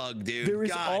fucking hug, dude. There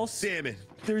is God also- damn it.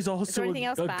 There's also anything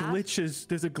else bad? glitches.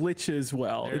 There's a glitch as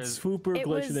well. There's- It's swooper, It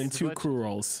glitch, and then was- 2 Glitch. crew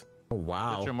rolls. Oh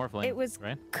wow. Your morphling, It was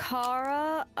right?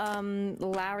 Kara,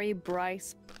 Larry,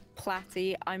 Bryce,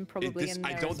 Platy. I'm probably in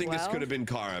there I don't as think this well. could have been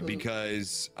Kara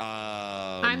because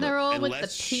I'm the roll with the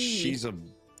unless P. she's a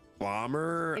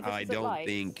bomber, If it's I the don't lights.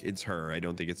 think it's her. I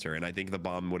don't think it's her, and I think the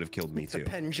bomb would have killed me The too.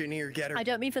 pensioneer getter. I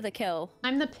don't mean for the kill.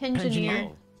 I'm the pensioneer.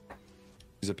 Oh.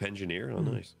 He's a pensioneer. Oh,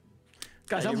 nice.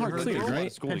 Guys, I'm you hard heard cleared, the There's a lot right?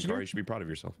 of schooling, Pensioner? Kara. You should be proud of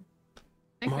yourself.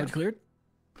 I'm hard cleared.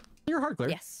 You're hard clear.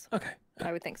 Yes, Okay.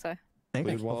 I would think so. Thank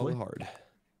you. Played well Hopefully. and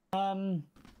hard.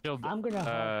 Chilled, I'm gonna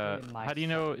hard clear how do you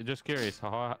know? Just curious.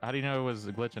 How do you know it was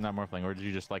a glitch and not morphling, or did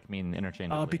you just mean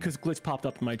interchangeably? Because glitch popped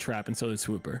up in my trap, and so did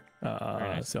swooper. Very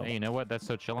nice. So Hey, you know what? That's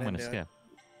so chill. I'm gonna And, skip.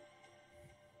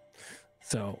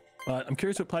 I'm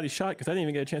curious what Platy shot because I didn't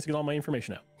even get a chance to get all my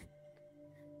information out.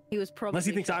 He was probably. Unless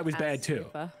he thinks I shot was as bad, too.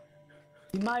 Super.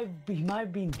 He might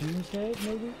have been Doomsday,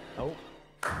 maybe. Oh.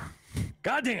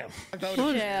 Goddamn!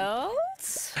 Chilled.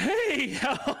 Hey,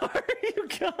 how are you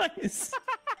guys?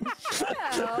 This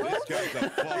guy's a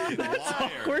fucking liar.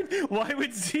 Awkward. Why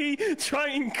would Z try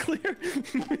and clear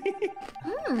me?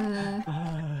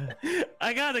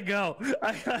 I gotta go.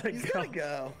 He's gotta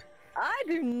go. I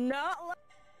do not like.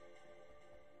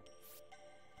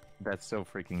 That's so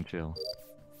freaking chill.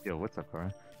 Yo, what's up,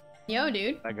 Cora? Yo,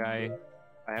 dude. That guy,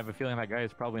 I have a feeling that guy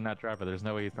is probably not Trapper. There's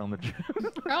no way he's telling the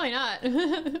truth. Probably not.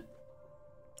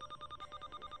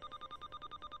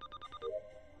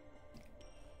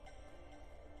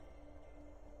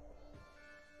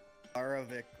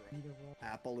 ZeRoyalViking.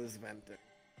 Apple is venting.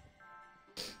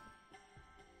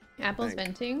 Apple's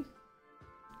venting?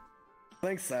 I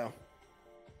think so.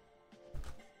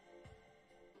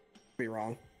 Be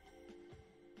wrong.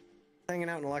 Hanging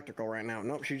out in electrical right now.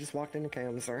 Nope, she just walked into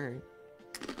Cam's. Alright.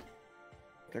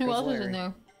 Who else is in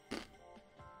there?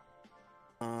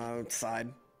 Outside.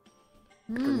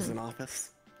 Vikram's in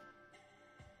office.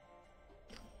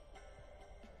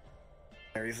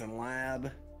 Larry's in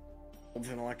lab. Old's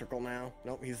in electrical now.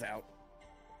 Nope, he's out.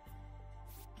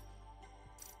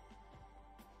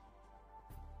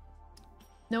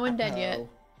 No one dead yet.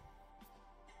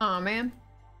 Aw, man.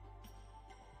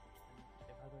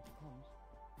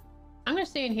 I'm gonna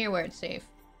stay in here where it's safe.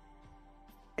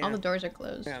 Yeah. All the doors are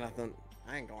closed. Yeah, nothing.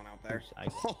 I ain't going out there.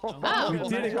 Oh! You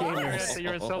did it, gamers.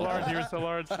 You're so large. You're so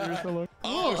large. You're so large.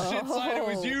 Oh shit, Side, it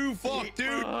was you. Fuck,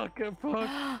 dude.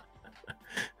 Fuck.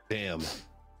 Damn.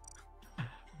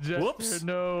 Jester, whoops.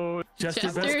 No.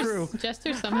 Jester's best crew.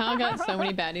 Jester somehow got so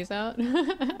many baddies out.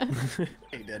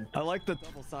 He did. I like the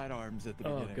double sidearms at the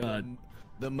beginning. Oh god.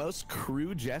 The most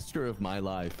crew jester of my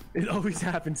life. It always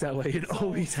happens that way. It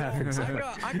always happens.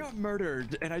 I got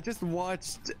murdered, and I just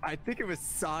watched. I think it was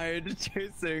Side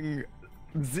chasing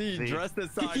Z dressed as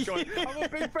Side, going, "I'm a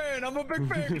big fan. I'm a big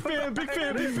fan. Big fan. Big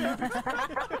fan. Big fan.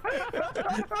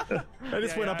 I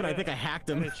just went up and I think I hacked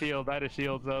him. I had a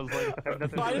shield, so I was like, I have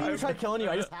nothing I to didn't do. even try killing you.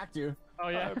 I just hacked you. Oh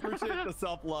yeah. I appreciate the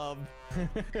self-love.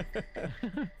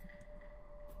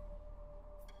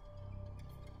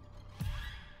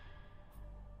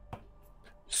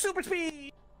 Super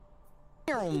speed.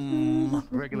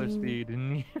 Regular speed.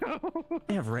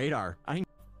 They have radar. Nice.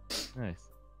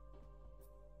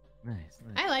 Nice.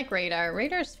 I like radar.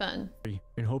 Radar's fun.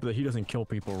 In hope that he doesn't kill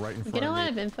people right in front Get a of lot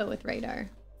me. of info with radar.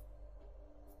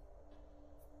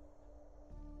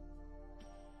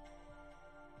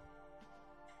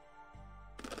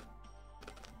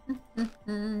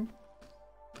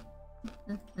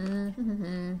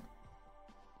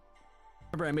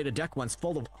 Remember, I made a deck once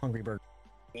full of Hungry Bird.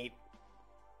 Eat.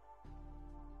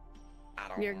 I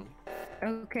don't You're know.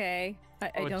 okay.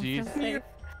 I Oh, don't geez. feel safe.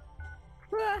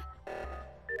 Ah.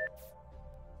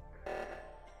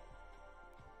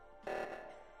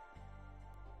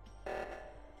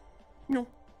 No.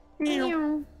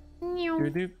 Meow. Meow.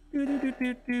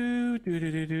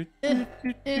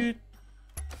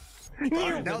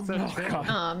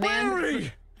 Aw, man.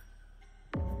 Larry!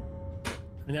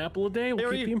 An apple a day. We'll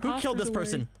Larry, keep the who killed imposters this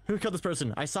person? away. Who killed this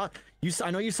person? I saw you.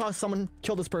 I know you saw someone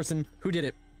kill this person. Who did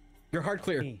it? Your heart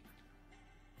clear. It's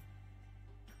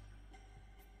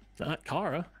not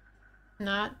Kara.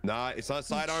 Not. Nah, it's not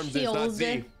Sidearms. It's not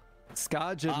Z.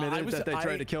 Skadj admitted that they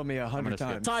tried to kill me 100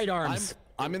 times. Sidearms.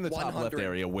 I'm in the top left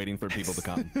area waiting for people to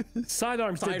come.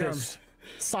 Sidearms did this.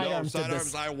 Sidearms No, did Sidearms.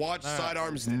 this. I watched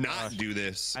Sidearms not do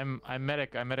this. I'm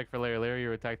medic. I'm medic for Larry. Larry, you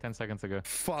were attacked 10 seconds ago.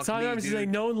 Fuck Sidearms me, is a dude.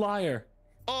 known liar.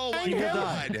 Oh my He will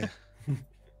god.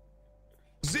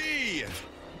 Z.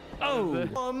 Oh.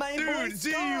 Oh, my Dude,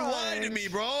 Z, you lied to me,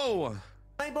 bro.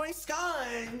 My boy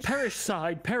Skadj. Perish,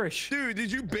 Side. Perish. Dude,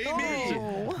 did you bait me?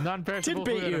 Non-perishable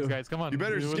Did bait food items, you. guys. Come on. You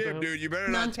better What the skip, hell? dude. You better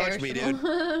not touch me, dude.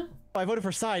 I voted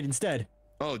for Side instead.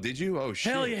 Oh, did you? Oh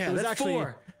shit. Hell yeah. It was That's actually-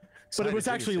 4. But it Side was is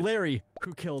actually innocent. Larry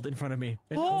who killed in front of me.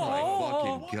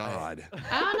 Oh my fucking god.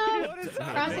 I don't know if the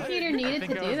prosecutor needed to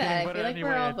do that. I feel like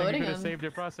we're all voting I him. saved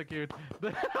your prosecute.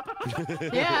 Yeah,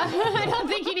 I don't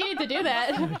think he needed to do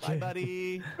that. Bye,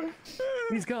 buddy.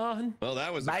 He's gone. Well,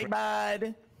 that was. Bye,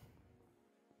 bud.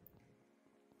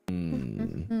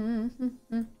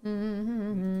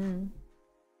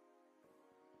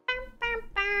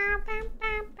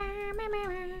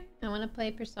 I want to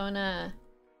play Persona.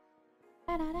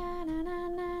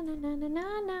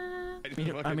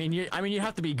 I mean, you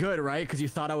have to be good, right? Because you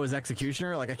thought I was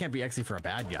Executioner. Like, I can't be Exy for a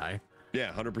bad guy.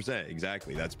 Yeah, 100%.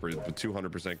 Exactly. That's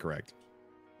 200% correct.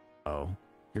 Oh,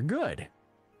 you're good.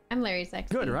 I'm Larry's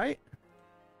ex. Good, right?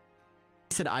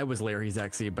 He said I was Larry's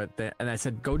Exy, but and I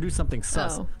said go do something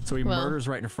sus. Oh, So he well. murders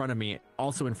right in front of me,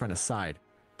 also in front of Side.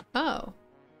 Oh,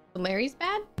 Larry's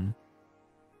bad?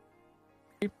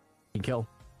 He can kill.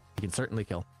 He can certainly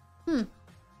kill. Good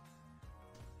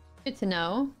to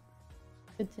know.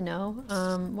 Good to know.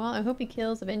 Well, I hope he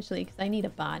kills eventually because I need a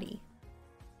body.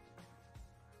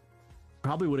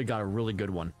 Probably would have got a really good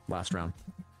one last round.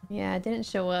 Yeah, it didn't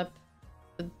show up.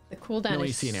 The cooldown No, you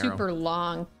is see an arrow. super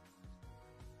long.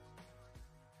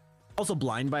 Also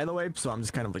blind, by the way, so I'm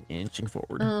just kind of like inching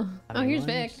forward. Oh, here's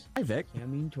Vic. Hi, Vic. I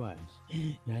mean twice.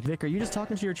 Vic, are you just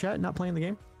talking to your chat, not playing the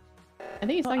game? I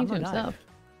think he's talking to himself.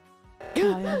 I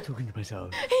am talking to myself.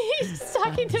 He's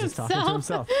talking to He's just himself. talking to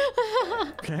himself.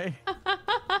 Okay.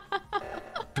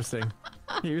 Interesting.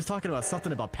 He was talking about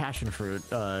something about passion fruit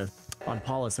on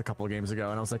Paulus a couple of games ago,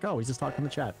 and I was like, oh, he's just talking in the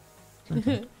chat.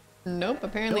 Okay. Nope,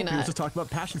 apparently He was not. just talking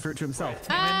about passion fruit to himself.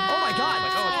 Ah! Oh my god!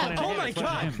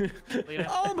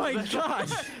 Oh my god!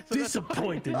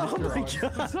 Disappointed. Oh my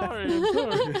god!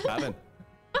 Sorry.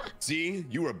 See,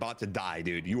 you were about to die,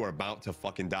 dude. You were about to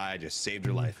fucking die. I just saved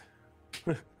your life.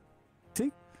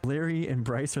 See, Larry and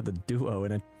Bryce are the duo,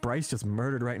 and Bryce just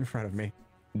murdered right in front of me.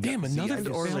 Damn,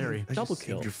 another or Larry. double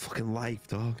kill. Your fucking life,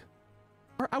 dog.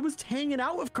 I was hanging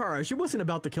out with Kara. She wasn't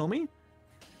about to kill me.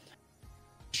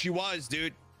 She was,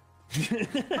 dude.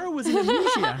 Kara was an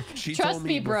amnesiac. She Trust told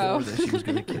me, me bro. before that she was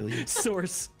gonna kill you.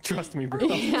 Source, trust me, bro.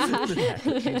 Yeah.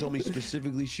 She told me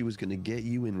specifically she was gonna get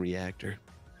you in reactor.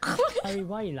 Hey,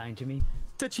 why are you lying to me?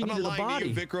 Said she I'm not needed a lying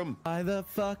body. to you, Vikram. Why the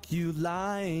fuck you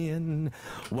lying?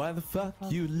 Why the fuck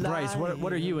you lying? Bryce,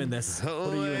 what are you in this? What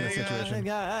are you in this situation?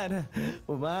 Yeah,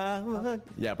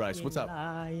 Bryce, what's up?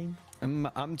 Lying.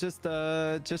 I'm just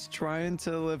trying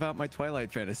to live out my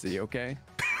Twilight fantasy, okay?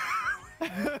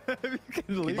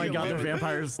 Oh my god, they're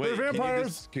vampires. Wait, They're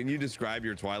vampires. Can you describe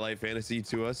your Twilight fantasy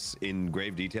to us in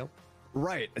grave detail?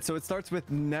 Right. So it starts with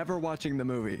never watching the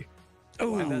movie.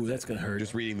 Oh, that's gonna hurt.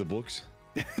 Just reading the books.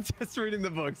 Just reading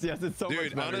the books. Yes, it's so much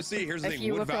Dude, better. honestly, here's the If thing.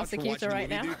 you Would were vouch for prosecutor watching the right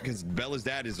movie, now. dude, because Bella's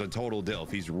dad is a total dilf.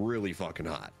 He's really fucking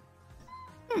hot.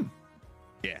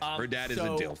 Yeah, her dad is a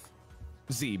so- dilf.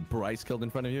 Z, Bryce killed in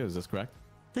front of you, is this correct?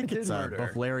 I think it's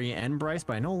both Larry and Bryce,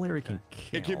 but I know Larry can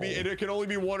kill. It can be. It can only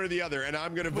be one or the other, and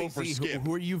I'm gonna vote for Z, Skip.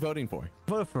 who are you voting for?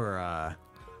 Vote for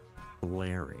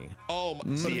Larry. Oh,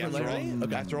 see, after all,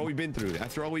 Okay. after all we've been through,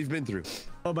 after all we've been through.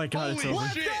 Oh my god, it's Holy over.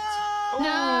 shit!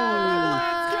 No.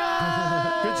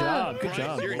 Good job. Good Bryce,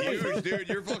 job. you're huge, dude.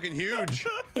 You're fucking huge.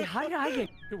 Hey, how did I get?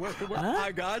 Good work. Good work.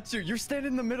 I got you. You're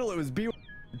standing in the middle. It was B.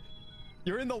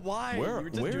 You're in the Y. Where- You were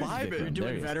just where is vibing. Victor? You're There doing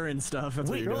he is. veteran stuff. That's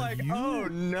what You're you're like, doing. oh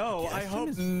no! I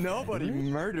hope nobody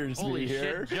murders Holy me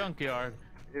here. shit, junkyard.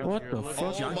 What the fuck?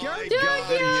 Oh my Junkyard!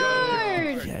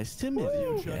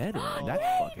 Guesstimate better. That's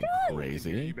fucking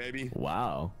crazy. baby.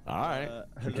 Wow. All right.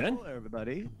 Again? Hello,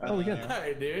 everybody. Oh, we good.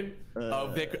 Hey, dude. Oh,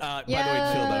 Vic. By the Yeah.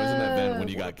 way, Chilled. I was in that vent when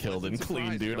you What got a killed and pleasant clean,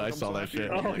 surprise, dude. Joe. I I'm saw so that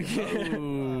happy. shit. Oh,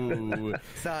 Ooh.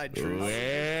 Side truth.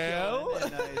 Well.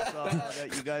 And I saw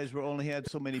that you guys were only had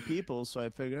so many people, so I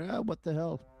figured, what the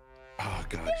hell? Oh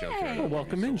god, Junkyard. Oh,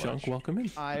 welcome in, Junk. Welcome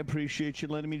in. I appreciate you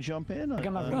letting me jump in.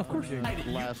 of course. You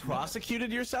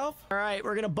prosecuted yourself? All right,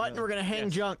 we're gonna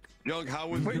hang Junk. Junk, how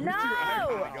was No!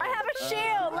 I have a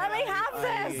shield! Let me have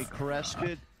I this! caressed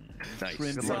it. Nice.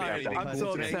 Trimmed Good it. morning, Sorry, everything. I'm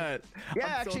so Today? upset. Yeah, I'm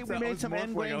so actually, we upset. I made was some morphling.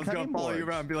 end I was gonna cutting follow you boards.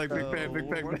 around, be like, Big Fan, Big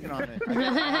We're Fan. working on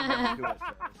it.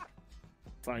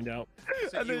 Find out.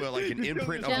 Sent you like an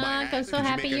imprint of my Junk, ass. I'm so Did you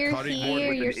happy make a you're cutting board here.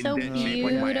 with an You're so indent shape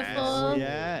like my ass? beautiful.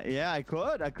 Yeah, I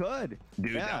could.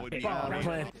 Dude, Yeah. that would be Bomb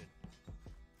plant.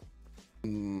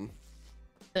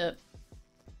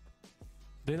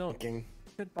 They don't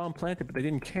get bomb planted, but they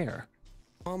didn't care.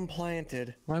 Bomb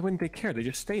planted. Why wouldn't they care? They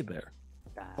just stayed there.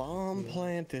 Bomb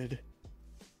planted.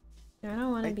 I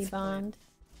don't want to be bombed.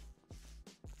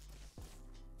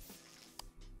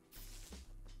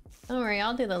 Don't worry,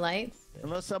 I'll do the lights.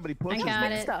 Unless somebody I pushes got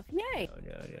me. it. Stuff. Yay!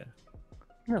 Yeah.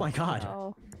 Oh my god.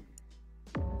 Oh.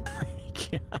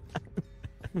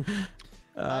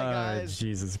 guys.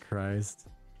 Jesus Christ.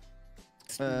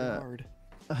 Hello.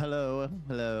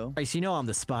 Bryce, you know I'm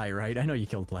the spy, right? I know you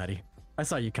killed Platty. I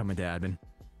saw you coming to admin.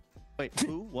 Wait,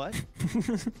 who? What?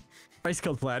 Bryce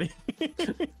killed Platty.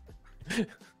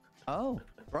 Oh,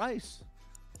 Bryce.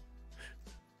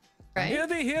 Right?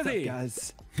 Here they.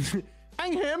 Guys.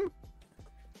 Hang him!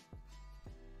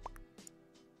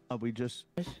 Are we just...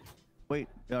 Wait,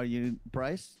 are you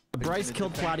Bryce? Bryce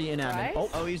killed Platty in admin. Bryce?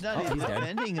 Oh, he's not. He's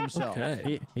defending himself.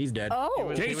 Okay. He's dead.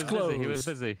 Oh, Case He was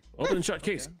busy. Open and shut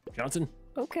case. Johnson.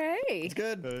 okay. It's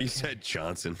good. He said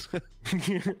Johnson.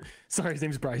 Sorry, his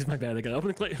name's Bryce. My bad. I got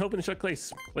open and shut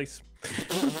Clace. Place.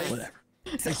 Whatever.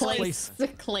 Place.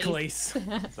 Clace.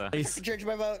 Place, Change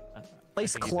my vote.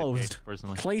 place closed.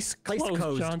 Personally. Place Place closed,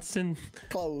 closed. Johnson.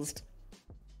 Closed.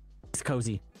 It's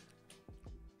cozy.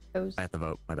 Goes. I have to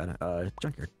vote. My bad.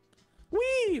 Junkyard.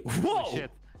 Wee! Whoa!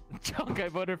 Shit. Junk, I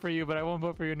voted for you, but I won't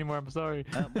vote for you anymore. I'm sorry.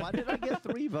 Why did I get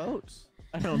 3 votes?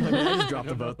 I don't know. I just dropped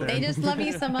the vote there. They just love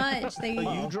you so much. They You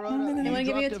want dropped to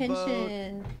give you a vote.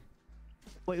 attention.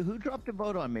 Wait, who dropped a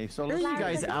vote on me? So Why are you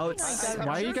guys Why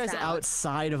are you guys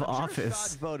outside of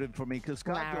office? Skadj voted for me because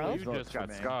Skadj You always votes just for got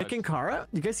me. Skadj. Vic and Kara?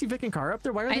 You guys see Vic and Kara up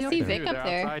there? Why are they I up see there? Vic up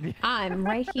there. outside. I'm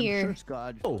right here. I'm sure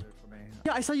Skadj Oh. voted for me.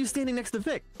 Yeah, I saw you standing next to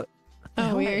Vic.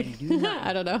 Oh, weird. do not.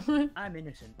 I don't know. I'm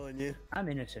innocent. I'm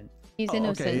innocent. He's Okay,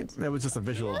 innocent. that was just a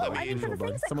visual. No, of I mean, for the bug.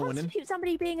 things that Someone went in. constitute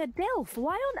somebody being a DILF,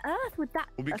 why on earth would that?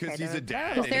 Well, because Okay, he's no, a dad.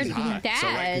 Because and they're he's hot. So,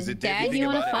 right, 'cause the dad. if Dad, think you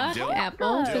wanna about it, fuck? Dilf-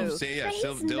 Apple? Dilf say But he's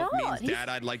Dilf not. means He's- dad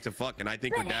I'd like to fuck, and I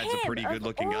think But her dad's a him, pretty of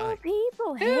good-looking all guy.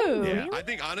 people, him, Who? Yeah, really? I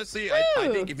think honestly, I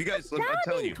think if you guys, I'm Dad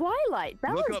telling in you, Twilight,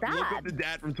 that look was up dad. the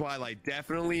dad from Twilight.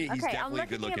 Definitely, he's Okay, I'm definitely a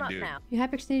looking him good-looking up dude. now. You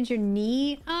hyperextended your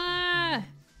knee?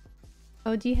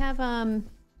 Oh, do you have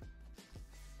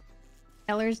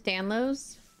Eller's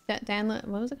Danlos? Danlo,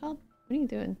 what was it called? What are you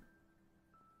doing?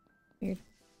 Weird.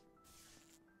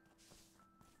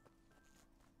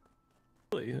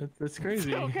 Really? That's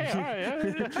crazy. Okay, all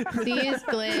right. Z is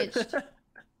glitched.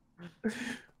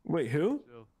 Wait, who?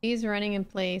 He's running in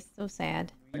place. So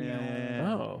sad.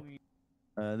 Yeah. Oh.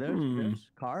 There's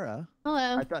Kara.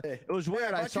 Hello. I thought it was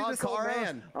weird. I I saw thought you this old Kara.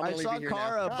 man. I'm I gonna saw leave you here now.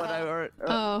 Kara, but I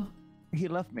Oh, he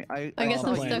left me. I guess saw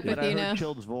I'm you, stuck but with you I now. heard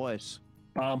Chilled's voice.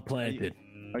 Bomb planted.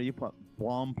 Are you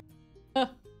Blom? Da,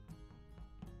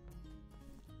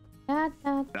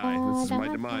 da, Nice. This is my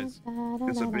da, demise. da, da,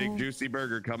 It's a da, big da. juicy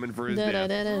burger coming for his Da, da, death.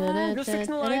 da, da, da, I'm just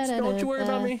fixing the lights. Don't you worry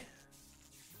about me.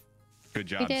 Good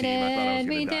We job, did team. I thought I was it.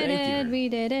 We gonna did die. it. We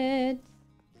did it.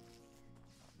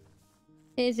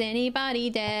 Is anybody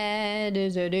dead?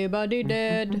 Is anybody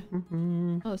dead?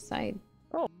 Oh, side.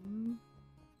 Oh.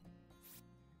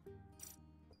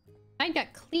 I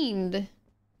got cleaned.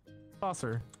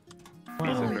 Saucer.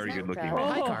 He's a Wow. very good looking Oh. man.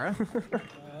 Hi, Kara.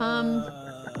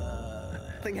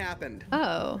 Nothing happened.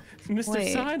 Oh. Mr.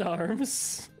 Wait.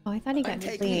 Sidearms. Oh, I thought he I'm got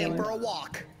taking him cleaned. for a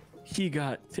walk. He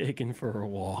got taken for a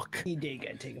walk. He did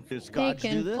get taken. Did Skadj do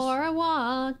Taken this? for a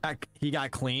walk. He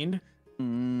got cleaned.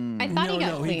 I thought he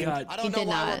got no, cleaned. he got. I He don't know did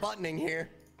why we're not. buttoning here.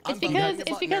 It's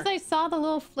because I saw the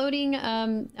little floating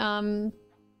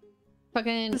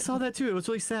fucking I saw that too. It was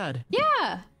really sad.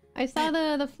 yeah. I saw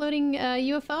the floating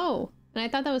UFO and I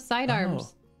thought that was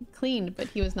Sidearms cleaned, but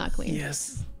he was not clean.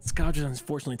 Yes. Skadj is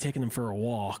unfortunately taking him for a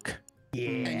walk.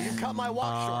 And you cut my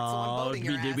walk short, so I'm voting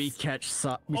your did we ass. catch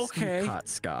Okay. We caught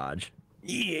Skadj.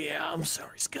 Yeah, I'm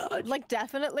sorry, Skadj. Like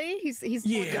definitely, he's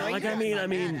Yeah, going like there. I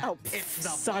mean, Oh, It's the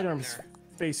Sidearms'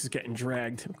 buttoner. face is getting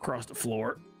dragged across the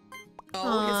floor. Oh,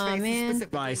 Aw, his face man. is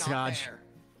specifically Bye, not Skadj. there.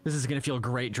 This is gonna feel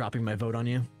great dropping my vote on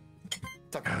you.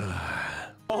 It's okay.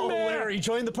 Oh, Larry,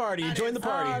 join the party. Join the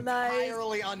party.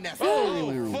 Entirely unnecessary.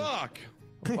 Oh, fuck.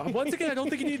 Once again, I don't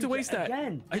think you need to waste that.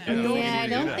 Again. I Yeah, I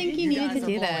don't don't think you needed to guys are do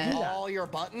pulling that. all your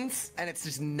buttons, and it's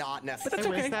just not necessary. Did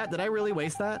I waste that? Did I really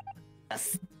waste that?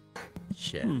 Yes.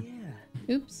 Shit.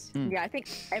 Oops. Yeah, I think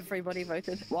everybody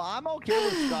voted. Well, I'm okay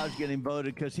with Skadj getting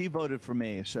voted because he voted for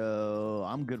me, so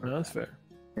I'm good with No, that's that.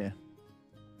 fair. Yeah.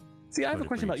 See, I have a Voted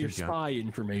question for about you your too, John. spy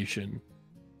information.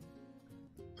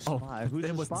 Spy? Who's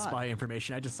It a wasn't spy? spy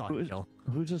information. I just saw him kill.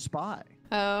 Who's a spy?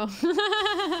 Oh.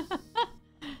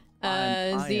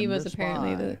 I Z am was the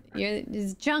apparently spy.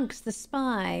 is Junks the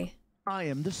spy. I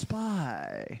am the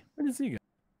spy. Where does he go?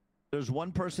 There's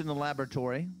one person in the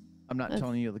laboratory. I'm not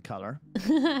telling you the color.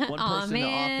 Aw, One person in the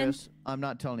man. office. I'm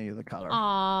not telling you the color.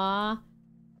 Aw.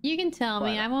 You can tell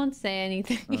me. But- I won't say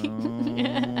anything.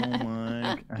 Oh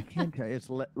my! I can't tell you. It's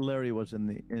Larry was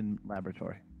in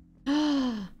laboratory.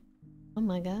 Oh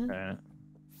my god.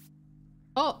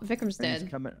 Oh, Vikram's And he's dead.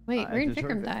 coming- Wait, I where did just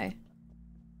heard Vikram it. die?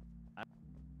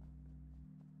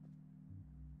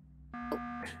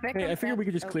 Hey, I figured we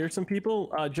could just clear some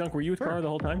people. Junk, were you with Kara the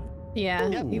whole time? Yeah,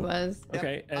 Yep. he was.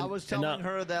 Okay. I was telling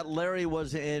her that Larry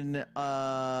was in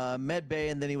med bay,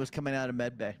 and then he was coming out of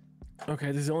med bay.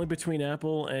 Okay, this is only between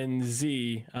Apple and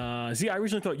Z. Z, I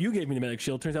originally thought you gave me the medic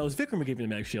shield. Turns out it was Vikram who gave me the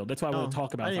medic shield. That's why I want to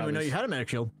talk about. I didn't if even know was- you had a medic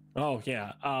shield. Oh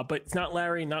yeah, but it's not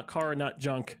Larry, not Kara, not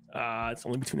Junk. It's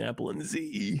only between Apple and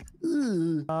Z.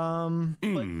 But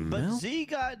well, Z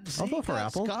got I'll vote for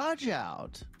Apple. Skadj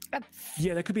out.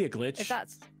 Yeah, that could be a glitch. If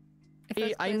that's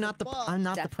Hey, I'm not the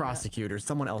definite. prosecutor.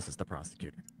 Someone else is the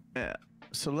prosecutor. Yeah.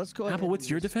 So let's go ahead. Apple, what's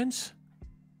your defense?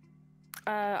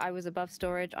 I was above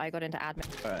storage. I got into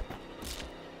admin. All right.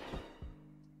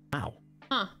 Wow.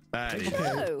 Huh. That is-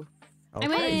 Oh, I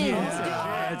win.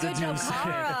 Yeah, good job,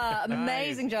 Kara.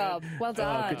 Amazing job. Well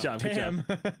done. Oh, good job, good job.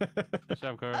 Good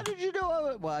job, Kara. How did you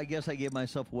know? Well, I guess I gave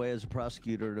myself away as a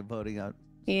prosecutor to voting out.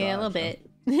 Yeah, a little bit.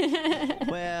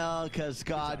 Well, because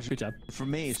Skadj Good job. for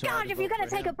me. So I had God, to if you're vote gonna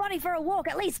for take him. a body for a walk,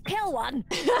 at least kill one.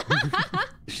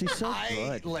 She's so I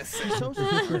good. listen. She's so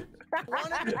good.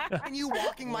 Continue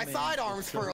walking my sidearms for